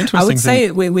 and the interesting I would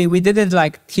say we didn't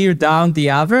like tear down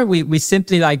the other. We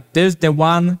simply like built the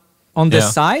one on the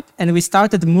side, and we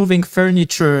started moving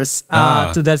furnitures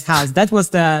to that house. That was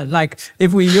the, like,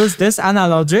 if we use this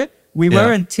analogy, we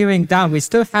weren't tearing down. We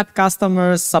still had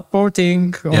customers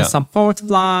supporting on support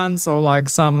plans or like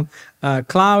some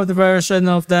cloud version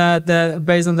of the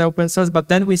based on the open source. But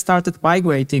then we started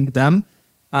migrating them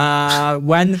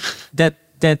when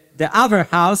the other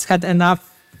house had enough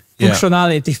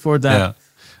functionality for that. Yeah.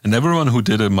 And everyone who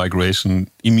did a migration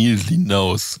immediately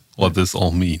knows what this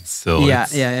all means. So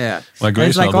migration.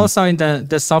 It's like also in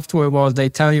the software world, they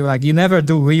tell you like you never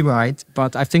do rewrite,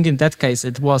 but I think in that case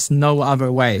it was no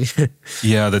other way.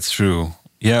 Yeah, that's true.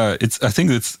 Yeah, I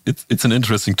think it's an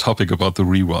interesting topic about the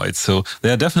rewrites. So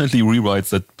there are definitely rewrites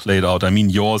that played out. I mean,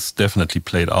 yours definitely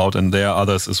played out, and there are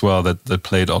others as well that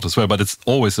played out as well. But it's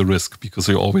always a risk because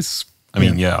you always,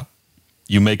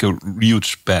 you make a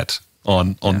huge bet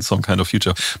on some kind of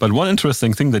future. But one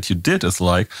interesting thing that you did is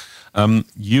like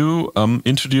you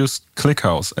introduced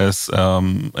ClickHouse as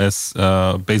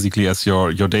basically as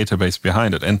your database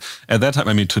behind it. And at that time,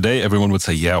 I mean, today everyone would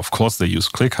say, yeah, of course they use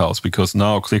ClickHouse, because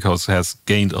now ClickHouse has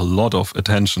gained a lot of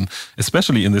attention,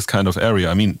 especially in this kind of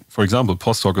area. I mean, for example,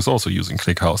 Posttalk is also using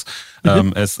ClickHouse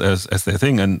as their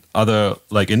thing, and other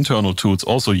like internal tools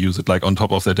also use it, like on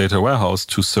top of their data warehouse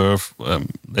to serve,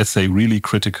 let's say, really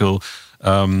critical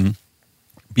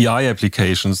BI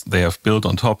applications they have built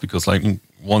on top, because like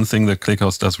one thing that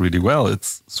ClickHouse does really well,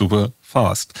 it's super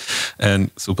fast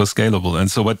and super scalable. And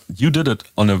so what you did it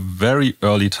on a very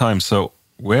early time. So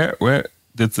where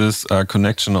did this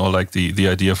connection or like the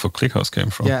idea for ClickHouse came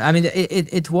from? Yeah, I mean,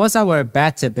 it was our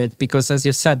bet a bit, because as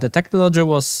you said, the technology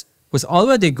was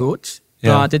already good,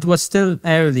 but it was still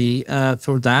early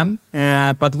for them.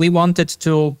 But we wanted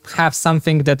to have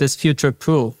something that is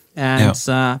future-proof.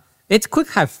 And it could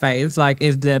have failed, like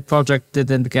if the project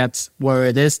didn't get where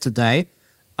it is today.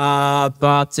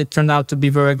 But it turned out to be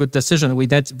a very good decision. We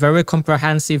did very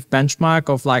comprehensive benchmark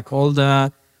of like all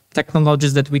the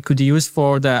technologies that we could use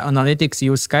for the analytics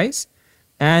use case.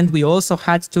 And we also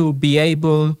had to be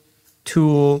able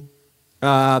to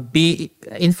be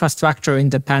infrastructure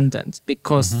independent,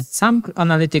 because some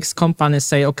analytics companies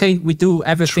say, okay, we do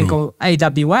everything on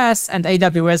AWS and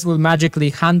AWS will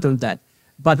magically handle that.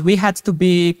 But we had to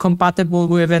be compatible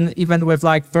with even with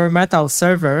like bare metal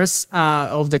servers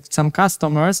of some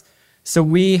customers. So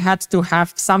we had to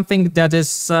have something that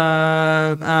is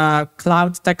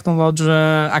cloud technology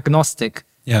agnostic.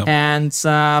 Yeah. And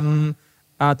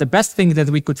the best thing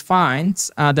that we could find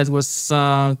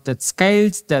that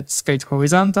scaled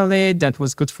horizontally, that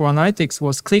was good for analytics,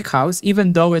 was ClickHouse,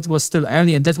 even though it was still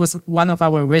early. And that was one of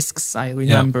our risks. I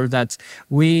remember that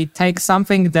we take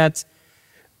something that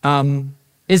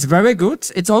is very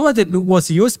good. It already was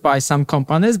used by some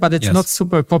companies, but it's not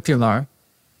super popular.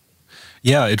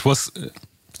 Yeah, it was.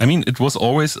 I mean, it was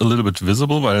always a little bit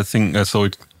visible, but I think so.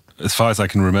 It, as far as I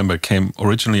can remember, it came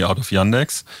originally out of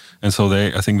Yandex, and so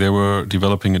I think they were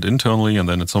developing it internally, and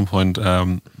then at some point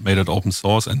made it open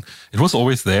source, and it was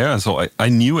always there. And so I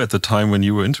knew at the time when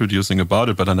you were introducing about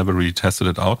it, but I never really tested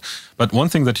it out. But one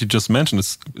thing that you just mentioned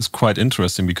is quite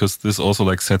interesting, because this also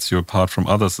like sets you apart from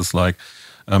others. Is like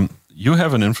you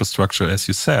have an infrastructure, as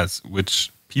you said,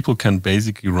 which people can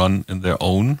basically run in their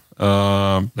own,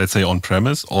 let's say on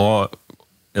premise, or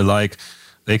like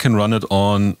they can run it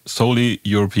on solely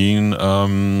European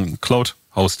cloud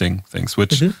hosting things,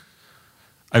 which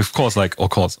of course,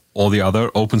 all the other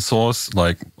open source,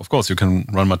 of course you can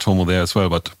run Matomo there as well,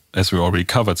 but as we already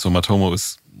covered, so Matomo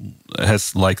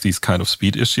has these kind of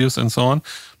speed issues and so on.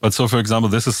 But so, for example,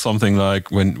 this is something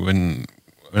like when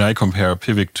I compare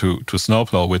Piwik to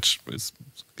Snowplow, which is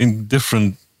in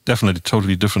definitely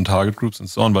totally different target groups and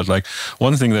so on. But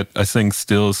one thing that I think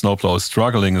still Snowplow is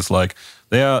struggling is at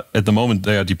the moment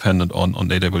they are dependent on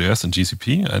AWS and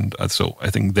GCP. And so I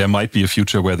think there might be a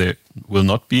future where they will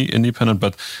not be independent,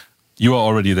 but you are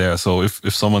already there. So if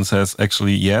someone says,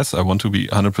 actually, yes, I want to be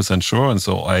 100% sure. And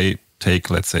so I take,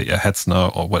 let's say, a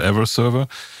Hetzner or whatever server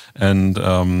and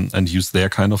use their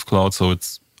kind of cloud. So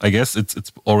I guess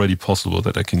it's already possible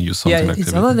that I can use something like that. Yeah,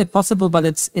 it's already possible, but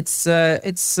it's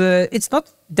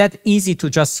not that easy to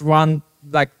just run.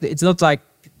 It's not like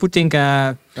putting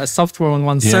a software on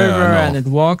one server and it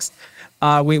works.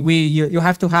 You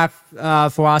have to have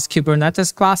for us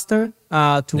Kubernetes cluster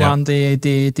to run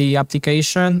the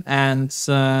application, and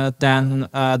then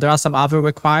there are some other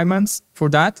requirements for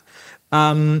that.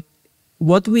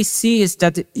 What we see is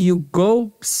that you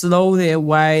go slowly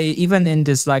away, even in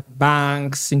this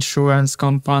banks, insurance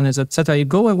companies, etc. You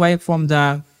go away from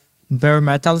the bare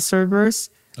metal servers,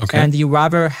 and you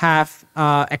rather have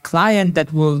a client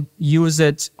that will use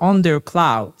it on their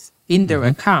cloud, in their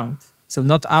account. So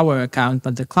not our account,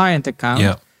 but the client account.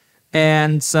 Yeah.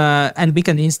 And we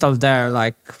can install there.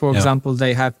 For example,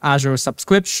 they have Azure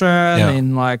subscription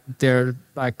in their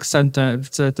center,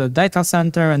 the data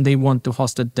center, and they want to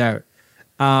host it there.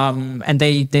 And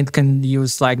they can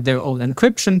use their own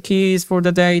encryption keys for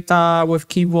the data with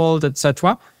Key Vault,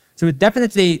 etc. So it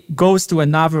definitely goes to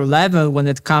another level when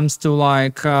it comes to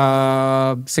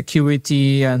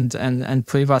security and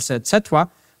privacy, etc.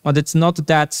 But it's not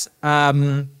that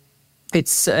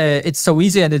it's so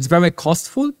easy, and it's very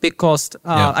costful because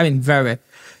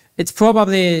it's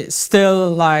probably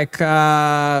still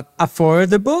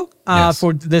affordable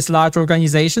for these large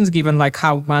organizations, given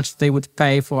how much they would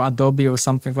pay for Adobe or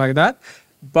something like that.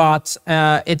 But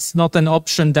it's not an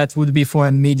option that would be for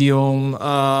a medium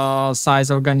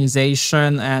size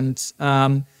organization, and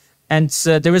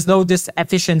there is no this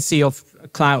efficiency of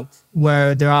cloud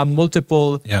where there are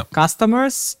multiple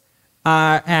customers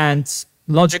and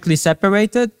logically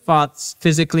separated, but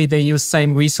physically they use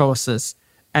same resources.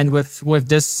 And with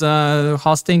this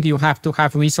hosting, you have to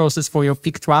have resources for your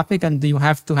peak traffic, and you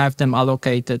have to have them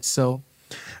allocated. So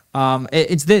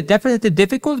it's definitely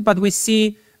difficult, but we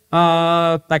see,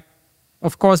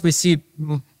 of course, we see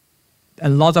a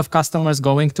lot of customers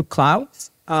going to cloud,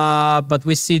 but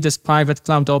we see this private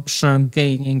cloud option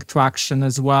gaining traction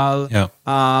as well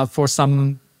for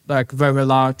some very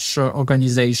large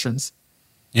organizations.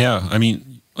 Yeah, I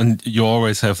mean, and you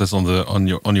always have this on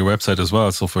your website as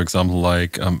well. So, for example,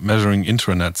 measuring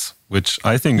intranets, which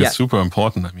I think is super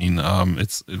important. I mean,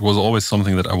 it was always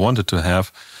something that I wanted to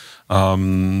have,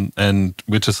 and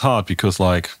which is hard because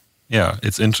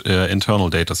it's internal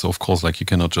data. So of course, you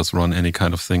cannot just run any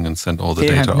kind of thing and send all the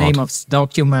data out. They have name of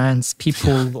documents,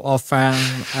 people often.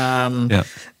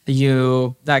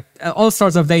 You all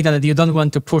sorts of data that you don't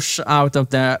want to push out of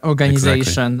the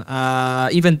organization,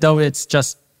 even though it's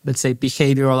just, let's say,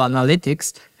 behavioral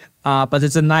analytics. But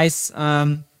it's a nice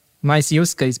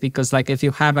use case because if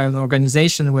you have an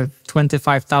organization with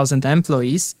 25,000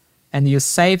 employees and you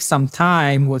save some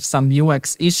time with some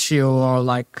UX issue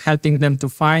or helping them to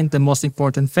find the most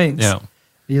important things,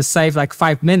 you save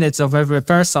 5 minutes of every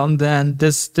person, then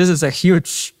this is a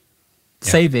huge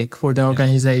saving for the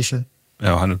organization.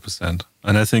 Yeah, 100%.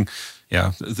 And I think,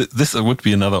 this would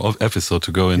be another episode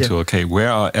to go into,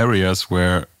 where are areas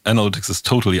where analytics is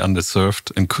totally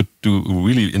underserved and could do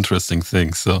really interesting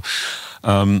things. So,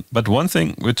 but one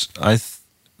thing which I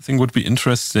think would be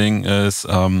interesting is,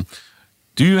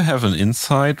 do you have an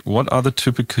insight? What are the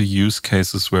typical use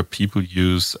cases where people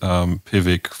use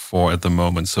Piwik for at the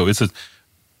moment? So is it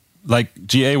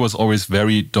GA was always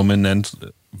very dominant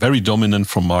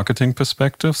from marketing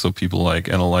perspective. So people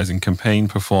analyzing campaign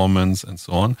performance and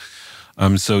so on.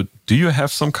 So do you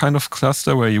have some kind of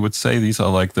cluster where you would say these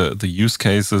are the use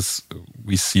cases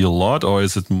we see a lot, or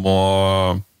is it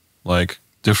more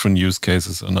different use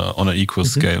cases on an equal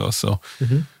scale or so?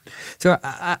 So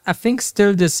I think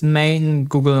still this main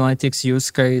Google Analytics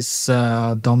use case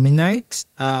dominates.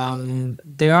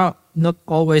 They are not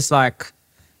always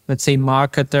let's say,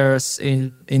 marketers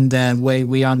in the way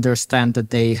we understand that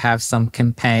they have some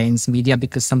campaigns, media,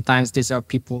 because sometimes these are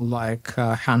people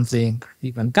handling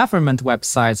even government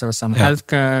websites or some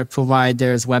healthcare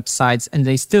providers' websites, and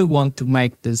they still want to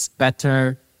make this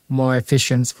better, more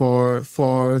efficient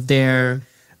for their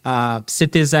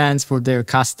citizens, for their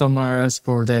customers,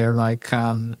 for their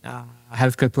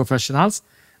healthcare professionals.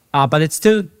 But it's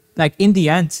still like in the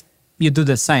end, you do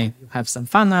the same. You have some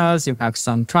funnels, you have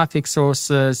some traffic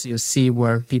sources, you see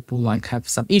where people like have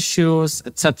some issues,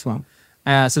 etc.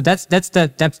 So that's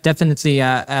definitely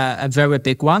a very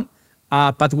big one.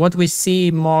 But what we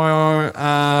see more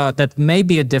that may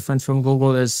be different from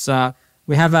Google is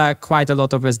we have quite a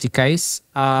lot of SDKs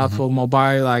for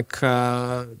mobile,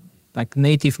 like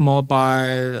native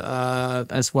mobile,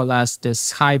 as well as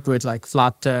this hybrid like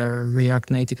Flutter,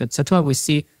 React Native, etc. We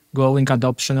see growing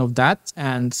adoption of that,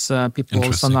 and people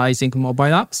also analyzing mobile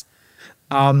apps.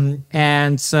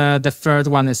 And the third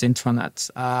one is intranet.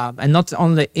 And not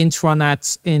only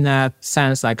intranet in a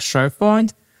sense like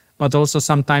SharePoint, but also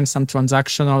sometimes some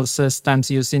transactional systems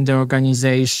used in the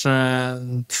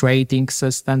organization, trading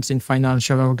systems in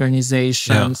financial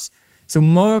organizations. Yeah. So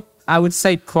more, I would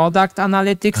say, product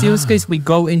analytics use case. We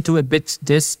go into a bit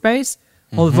this space,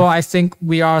 although I think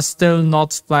we are still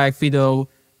not like,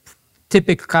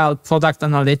 typical product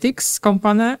analytics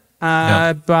company.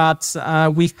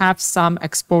 But we have some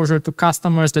exposure to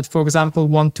customers that, for example,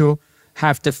 want to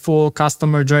have the full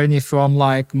customer journey from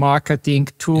like marketing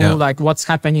to like what's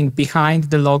happening behind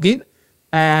the login.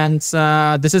 And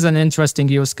this is an interesting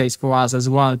use case for us as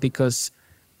well, because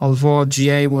although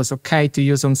GA was okay to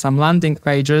use on some landing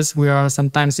pages, we are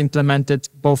sometimes implemented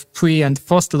both pre and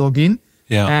post login.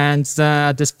 Yeah. And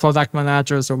these product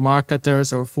managers or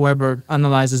marketers or whoever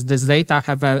analyzes this data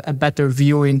have a better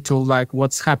view into like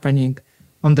what's happening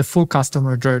on the full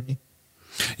customer journey.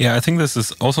 Yeah, I think this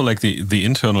is also like the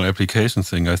internal application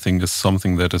thing, I think is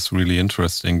something that is really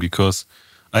interesting, because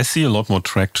I see a lot more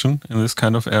traction in this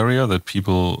kind of area that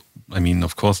people, I mean,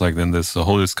 of course, like then there's a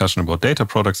whole discussion about data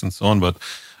products and so on, but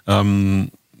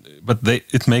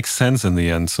it makes sense in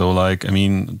the end. So like, I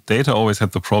mean, data always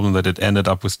had the problem that it ended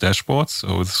up with dashboards.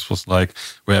 So this was like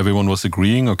where everyone was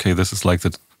agreeing, okay, this is like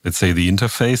the, let's say the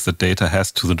interface that data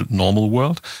has to the normal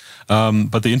world.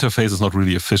 But the interface is not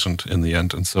really efficient in the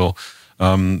end. And so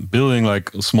building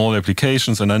like small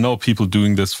applications, and I know people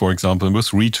doing this, for example, with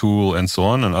Retool and so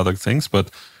on and other things, but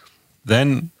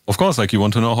then, of course, like you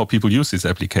want to know how people use these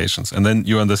applications. And then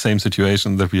you're in the same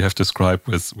situation that we have described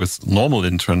with normal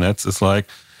intranets. It's like,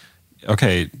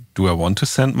 okay, do I want to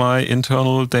send my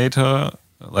internal data,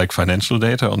 like financial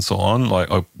data and so on? Like,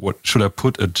 or what should I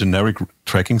put a generic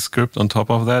tracking script on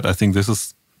top of that? I think this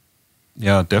is,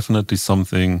 definitely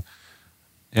something.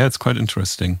 Yeah, it's quite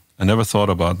interesting. I never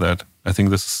thought about that. I think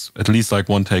this is at least like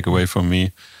one takeaway from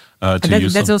me.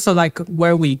 That's also like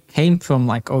where we came from.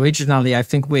 Like originally, I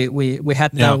think we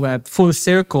had now a full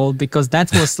circle, because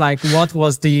that was like what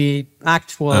was the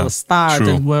actual start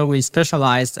and where we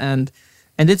specialized, and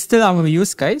it's still our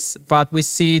use case. But we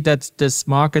see that this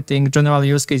marketing general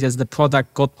use case as the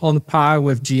product got on par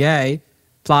with GA,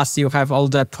 plus you have all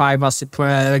the privacy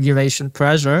regulation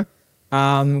pressure.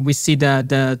 We see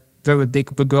the very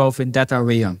big growth in that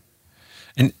area.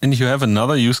 And you have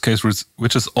another use case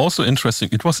which is also interesting.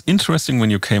 It was interesting when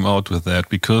you came out with that,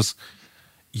 because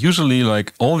usually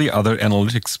like all the other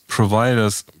analytics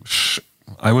providers,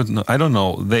 I don't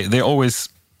know, they always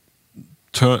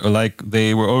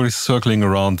they were always circling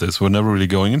around this. We're never really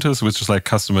going into this, which is like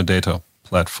customer data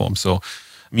platform. So,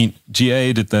 I mean,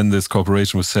 GA did then this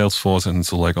cooperation with Salesforce, and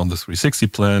so like on the 360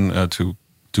 plan to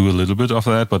do a little bit of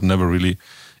that, but never really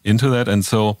into that. And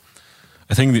so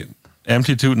I think the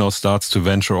Amplitude now starts to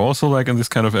venture also like in this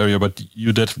kind of area, but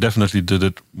you definitely did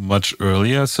it much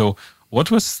earlier. So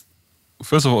first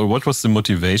of all, what was the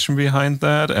motivation behind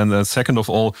that? And then second of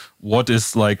all,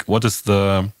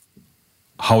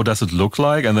 how does it look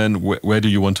like? And then where do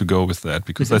you want to go with that?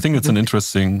 Because I think it's an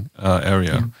interesting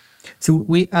area. Yeah. So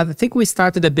I think we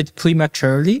started a bit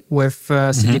prematurely with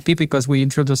CDP because we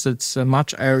introduced it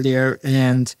much earlier.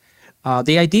 And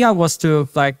the idea was to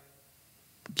like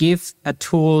give a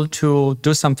tool to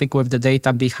do something with the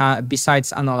data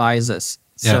besides analysis.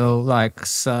 So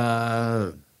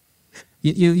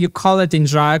you call it in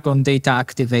jargon data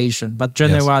activation, but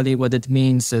generally what it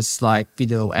means is like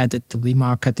added to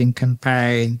remarketing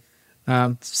campaign,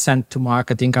 sent to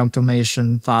marketing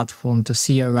automation platform, to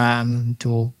CRM,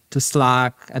 to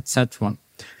Slack, etc.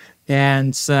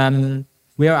 And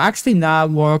we are actually now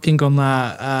working on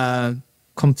a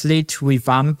complete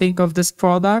revamping of this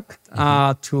product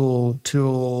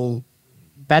to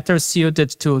better suit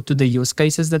it to the use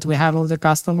cases that we have of the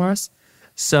customers.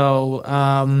 So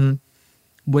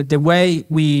with the way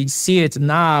we see it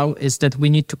now is that we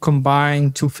need to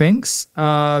combine two things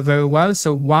very well.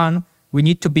 So one, we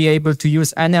need to be able to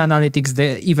use any analytics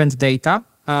event data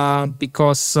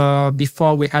because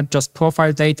before we had just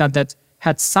profile data that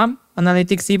had some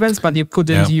analytics events, but you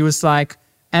couldn't use like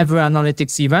every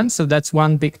analytics event. So that's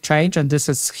one big change. And this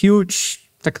has huge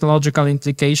technological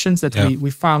implications that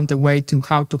we found a way to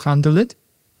how to handle it.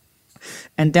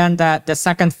 And then the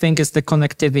second thing is the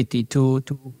connectivity to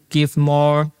give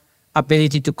more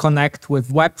ability to connect with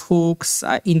webhooks,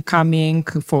 incoming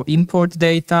for import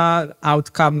data,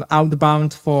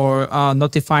 outbound for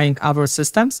notifying other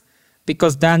systems.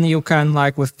 Because then you can,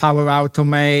 like with Power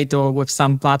Automate or with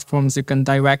some platforms, you can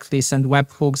directly send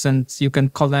webhooks and you can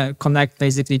connect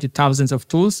basically to thousands of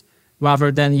tools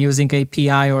rather than using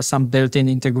API or some built-in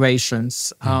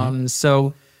integrations.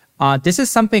 So this is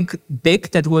something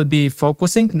big that we'll be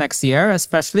focusing next year,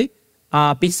 especially.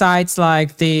 Besides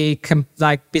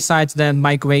besides the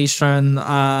migration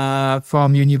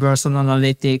from Universal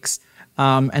Analytics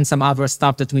and some other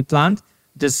stuff that we planned.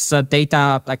 This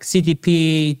data like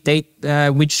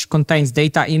CDP, which contains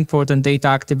data import and data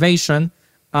activation,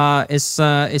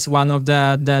 is one of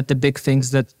the big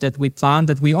things that we plan,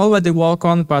 that we already work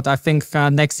on. But I think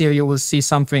next year you will see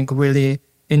something really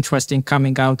interesting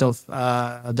coming out of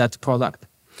that product.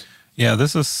 Yeah,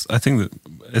 this is, I think, that,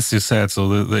 as you said,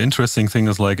 so the interesting thing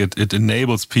is like it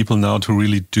enables people now to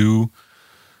really do,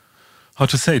 how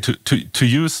to say, to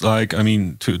use, like, I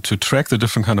mean, to track the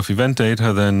different kind of event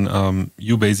data, then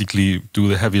you basically do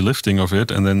the heavy lifting of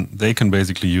it, and then they can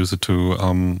basically use it to,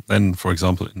 then, for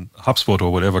example, in HubSpot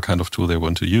or whatever kind of tool they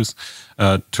want to use,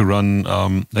 to run,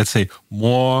 let's say,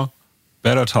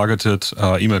 better targeted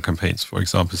email campaigns, for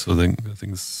example. So then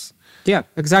things... Yeah,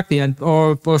 exactly. And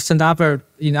or send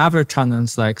in other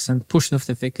channels, like send push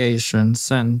notifications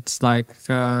and like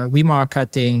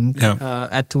remarketing,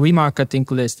 add to remarketing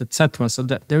list, etc. So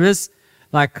that there is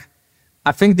like,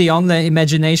 I think the only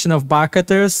imagination of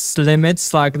marketers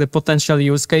limits like the potential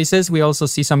use cases. We also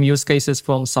see some use cases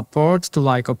from support to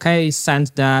like, okay,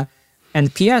 send the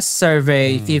NPS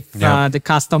survey if the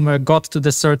customer got to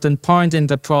the certain point in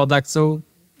the product. So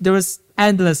there is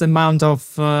endless amount of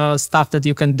stuff that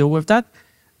you can do with that,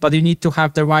 but you need to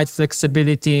have the right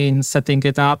flexibility in setting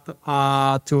it up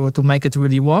to make it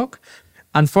really work.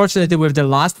 Unfortunately, with the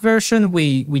last version,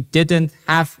 we didn't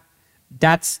have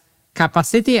that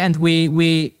capacity, and we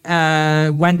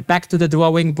went back to the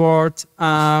drawing board.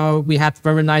 We had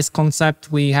very nice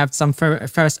concept. We have some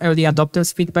first early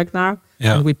adopters feedback now,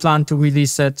 and we plan to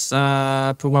release it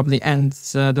probably end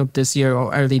of this year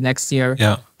or early next year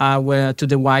to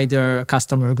the wider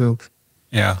customer group.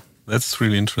 Yeah, that's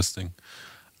really interesting.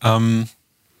 I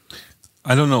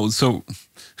don't know. So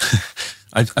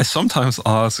I sometimes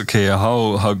ask, okay,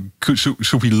 how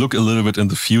should we look a little bit in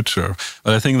the future?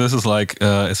 But I think this is like,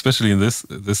 especially in this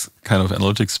kind of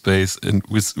analytics space, and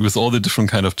with all the different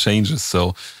kind of changes.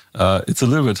 So it's a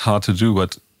little bit hard to do.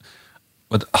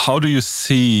 But how do you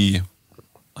see?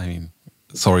 I mean,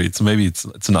 sorry,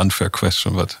 it's an unfair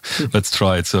question, but let's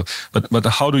try it. So, but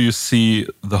how do you see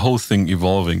the whole thing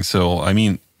evolving? So, I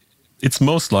mean, it's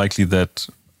most likely that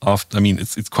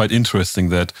it's quite interesting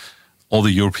that all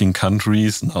the European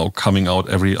countries now coming out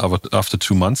after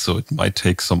 2 months. So it might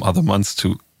take some other months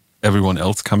to everyone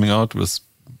else coming out with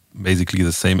basically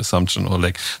the same assumption or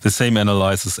like the same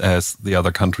analysis as the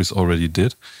other countries already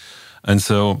did. And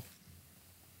so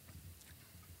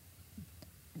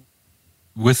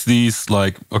with these,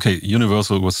 like, okay,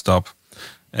 Universal will stop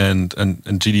and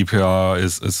GDPR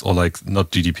is or like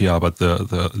not GDPR, but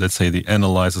the let's say the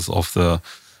analysis of the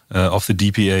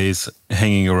DPAs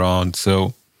hanging around.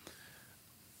 So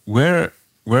where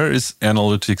is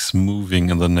analytics moving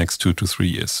in the next 2 to 3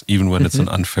 years, even when it's an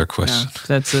unfair question?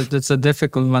 Yeah, that's a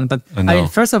difficult one. But I mean,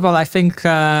 first of all, I think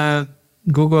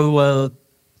Google will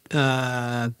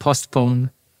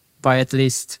postpone by at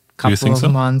least a couple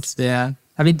of months. Yeah,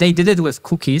 I mean, they did it with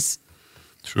cookies.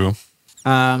 True.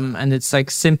 And it's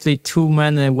like simply too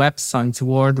many websites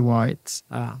worldwide.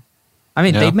 I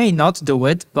mean, they may not do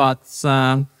it, but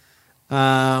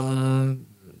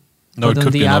no, but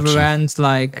on the other end,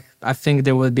 like, I think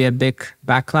there will be a big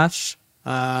backlash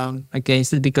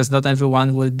against it because not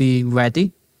everyone will be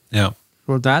ready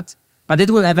for that. But it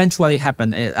will eventually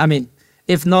happen. I mean,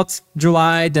 if not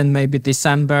July, then maybe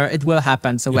December, it will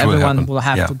happen. So everyone will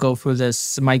have to go through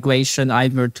this migration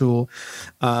either to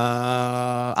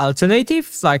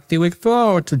alternatives like Piwik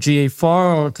Pro or to GA4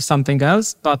 or to something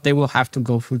else, but they will have to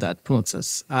go through that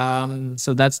process.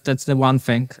 So that's the one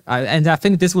thing. And I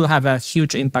think this will have a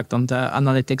huge impact on the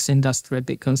analytics industry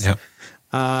because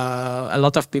a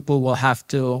lot of people will have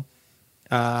to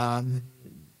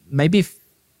maybe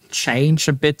change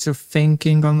a bit of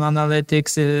thinking on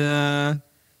analytics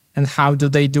and how do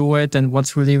they do it and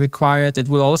what's really required. It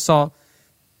will also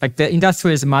like the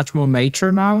industry is much more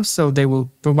mature now, so they will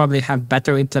probably have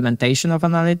better implementation of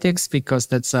analytics because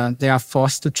they are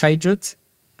forced to change it.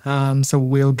 So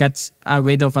we'll get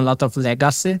rid of a lot of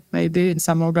legacy maybe in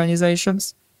some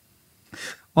organizations.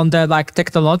 On the like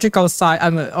technological side,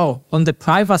 on the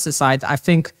privacy side, I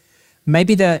think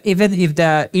maybe even if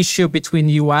the issue between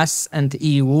US and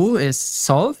EU is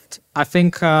solved, I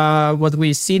think what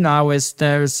we see now is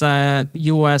there's a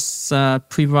US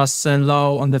privacy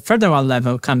law on the federal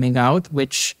level coming out,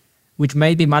 which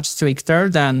may be much stricter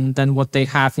than what they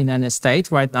have in any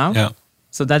state right now. Yeah.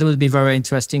 So that will be very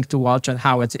interesting to watch and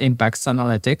how it impacts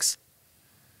analytics.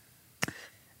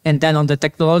 And then on the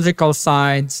technological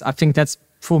side, I think that's,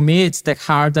 for me, it's the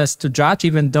hardest to judge,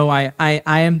 even though I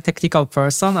am a technical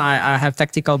person. I have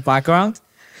technical background.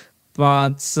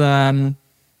 But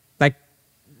like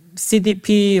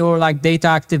CDP or like data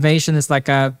activation is like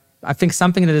I think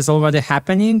something that is already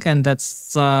happening, and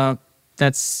that's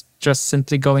just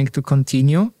simply going to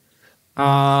continue.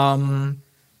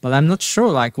 But I'm not sure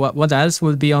like what else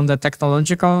will be on the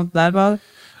technological level.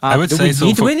 I would say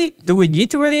so. Do we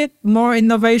need really more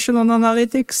innovation on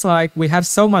analytics? Like we have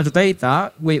so much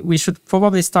data, we should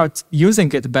probably start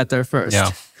using it better first.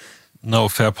 Yeah, no,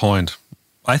 fair point.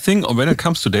 I think when it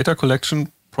comes to data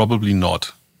collection, probably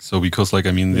not. So because like,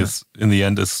 I mean, this in the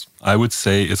end I would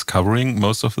say is covering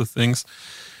most of the things.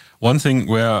 One thing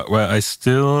where I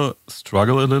still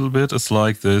struggle a little bit is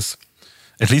like this,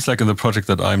 at least like in the project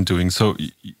that I'm doing. So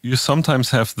you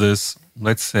sometimes have this,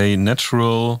 let's say,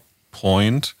 natural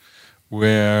point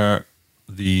where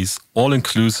these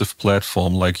all-inclusive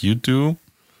platform like you do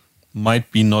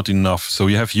might be not enough. So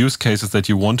you have use cases that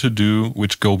you want to do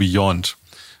which go beyond.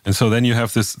 And so then you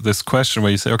have this question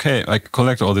where you say, okay, I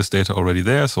collect all this data already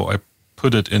there, so I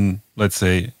put it in, let's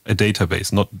say, a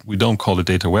database. We don't call it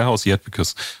data warehouse yet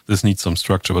because this needs some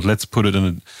structure, but let's put it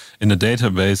in a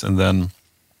database and then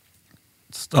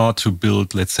start to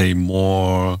build, let's say,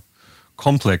 more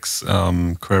complex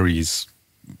queries,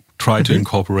 try to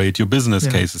incorporate your business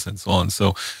cases and so on.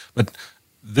 So, but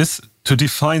this, to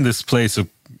define this place, so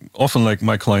often like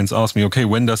my clients ask me, okay,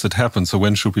 when does it happen? So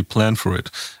when should we plan for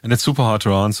it? And it's super hard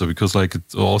to answer because like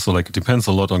it's also like it depends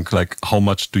a lot on like how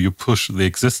much do you push the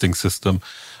existing system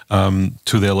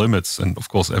to their limits. And of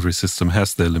course, every system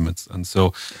has their limits. And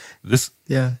so this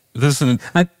is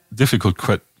a difficult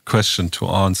question to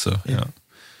answer. Yeah.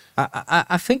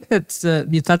 I think that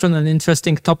you touch on an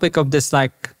interesting topic of this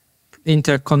like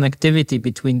interconnectivity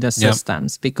between the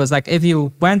systems, because like if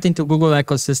you went into Google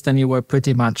ecosystem, you were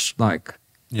pretty much like,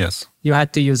 you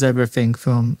had to use everything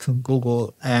from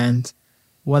Google. And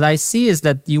what I see is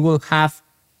that you will have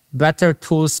better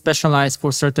tools specialized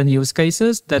for certain use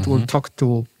cases that will talk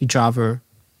to each other.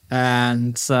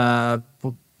 And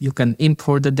you can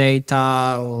import the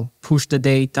data or push the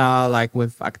data like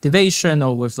with activation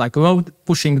or with like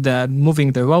moving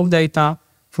the raw data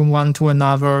from one to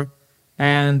another.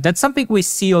 And that's something we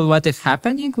see already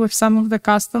happening with some of the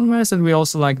customers. And we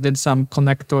also like did some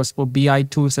connectors for BI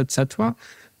tools, etc.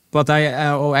 But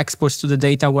or exports to the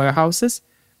data warehouses.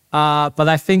 But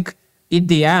I think in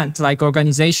the end, like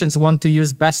organizations want to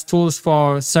use best tools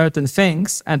for certain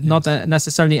things and not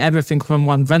necessarily everything from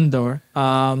one vendor.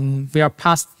 We are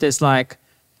past this like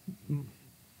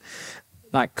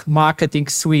marketing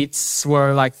suites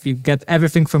where like you get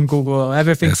everything from Google,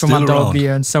 everything from Adobe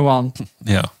and so on.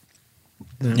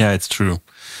 Yeah, it's true.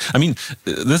 I mean,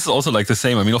 this is also like the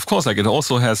same. I mean, of course, like it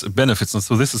also has benefits. And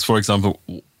so this is, for example,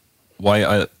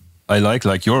 why I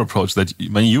like your approach that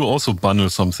when you also bundle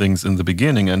some things in the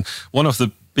beginning. And one of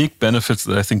the big benefits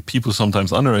that I think people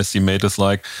sometimes underestimate is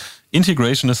like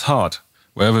integration is hard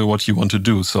wherever what you want to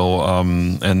do. So,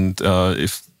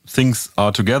 if things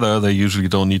are together, they usually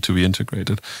don't need to be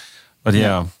integrated. But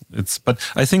but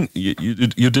I think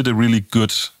you did a really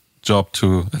good job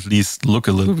to at least look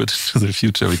a little bit into the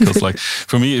future, because like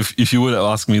for me, if you would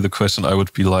ask me the question, I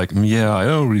would be like, I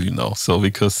don't really know. So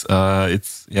because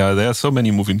there are so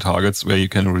many moving targets where you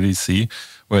can really see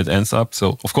where it ends up.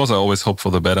 So of course I always hope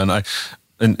for the better.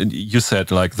 And you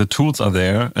said like the tools are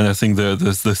there, and I think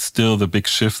there's still the big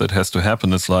shift that has to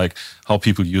happen. It's like how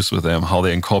people use with them, how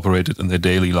they incorporate it in their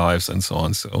daily lives and so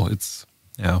on. So it's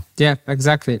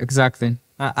exactly.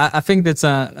 I think that's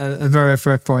a very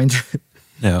fair point.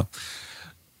 Yeah.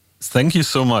 Thank you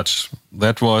so much.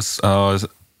 That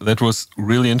was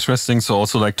really interesting. So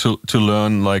also like to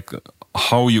learn like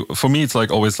how for me, it's like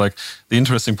always like the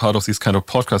interesting part of these kind of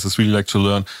podcasts is really like to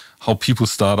learn how people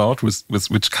start out with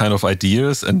which kind of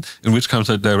ideas and in which kind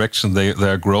of direction they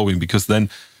are growing, because then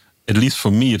at least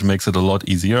for me, it makes it a lot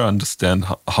easier to understand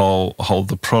how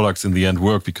the products in the end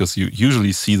work, because you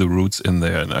usually see the roots in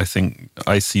there. And I think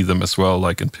I see them as well,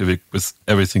 like in Piwik, with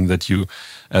everything that you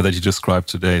described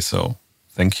today. So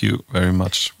thank you very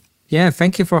much. Yeah,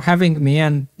 thank you for having me.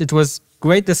 And it was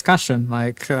great discussion.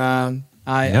 Like,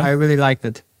 I really liked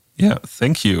it. Yeah,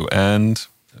 thank you. And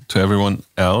to everyone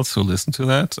else who listened to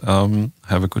that,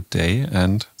 have a good day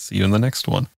and see you in the next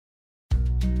one.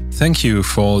 Thank you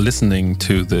for listening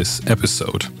to this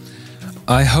episode.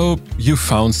 I hope you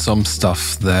found some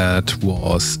stuff that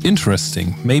was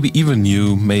interesting, maybe even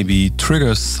new, maybe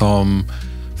triggers some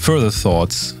further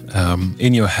thoughts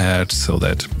in your head, so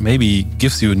that maybe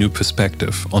gives you a new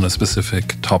perspective on a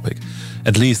specific topic.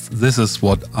 At least this is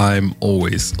what I'm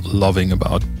always loving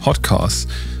about podcasts.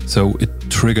 So it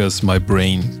triggers my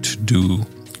brain to do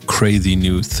crazy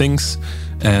new things.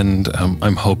 And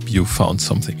I hope you found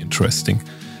something interesting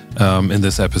in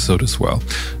this episode as well.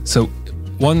 So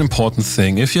one important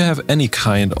thing, if you have any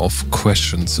kind of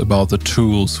questions about the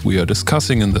tools we are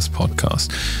discussing in this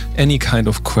podcast, any kind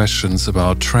of questions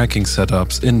about tracking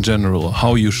setups in general,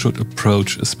 how you should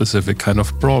approach a specific kind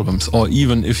of problems, or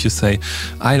even if you say,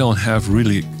 I don't have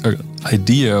really an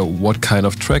idea what kind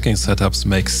of tracking setups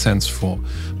make sense for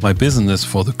my business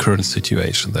for the current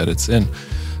situation that it's in,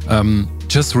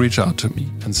 just reach out to me.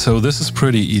 And so this is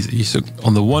pretty easy. So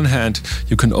on the one hand,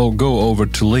 you can go over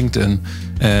to LinkedIn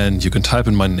and you can type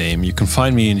in my name. You can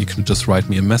find me and you can just write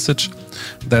me a message.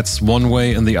 That's one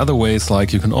way. And the other way is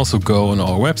like you can also go on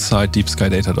our website,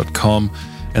 deepskydata.com,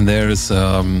 and there is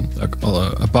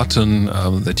a button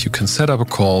that you can set up a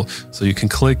call. So you can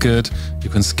click it, you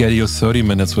can schedule 30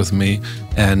 minutes with me,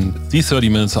 and these 30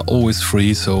 minutes are always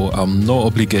free. So no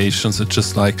obligations. It's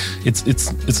just like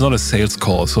it's not a sales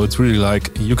call. So it's really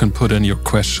like you can put in your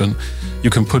question, you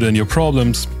can put in your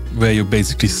problems where you're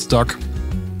basically stuck.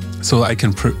 So I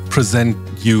can present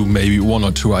you maybe one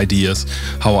or two ideas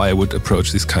how I would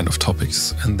approach these kind of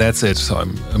topics, and that's it. So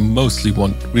I mostly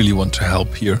really want to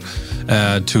help here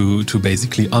to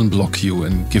basically unblock you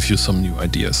and give you some new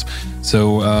ideas.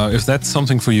 So if that's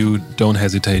something for you, don't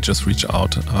hesitate, just reach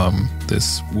out.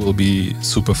 This will be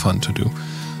super fun to do.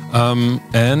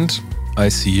 And I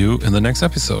see you in the next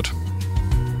episode.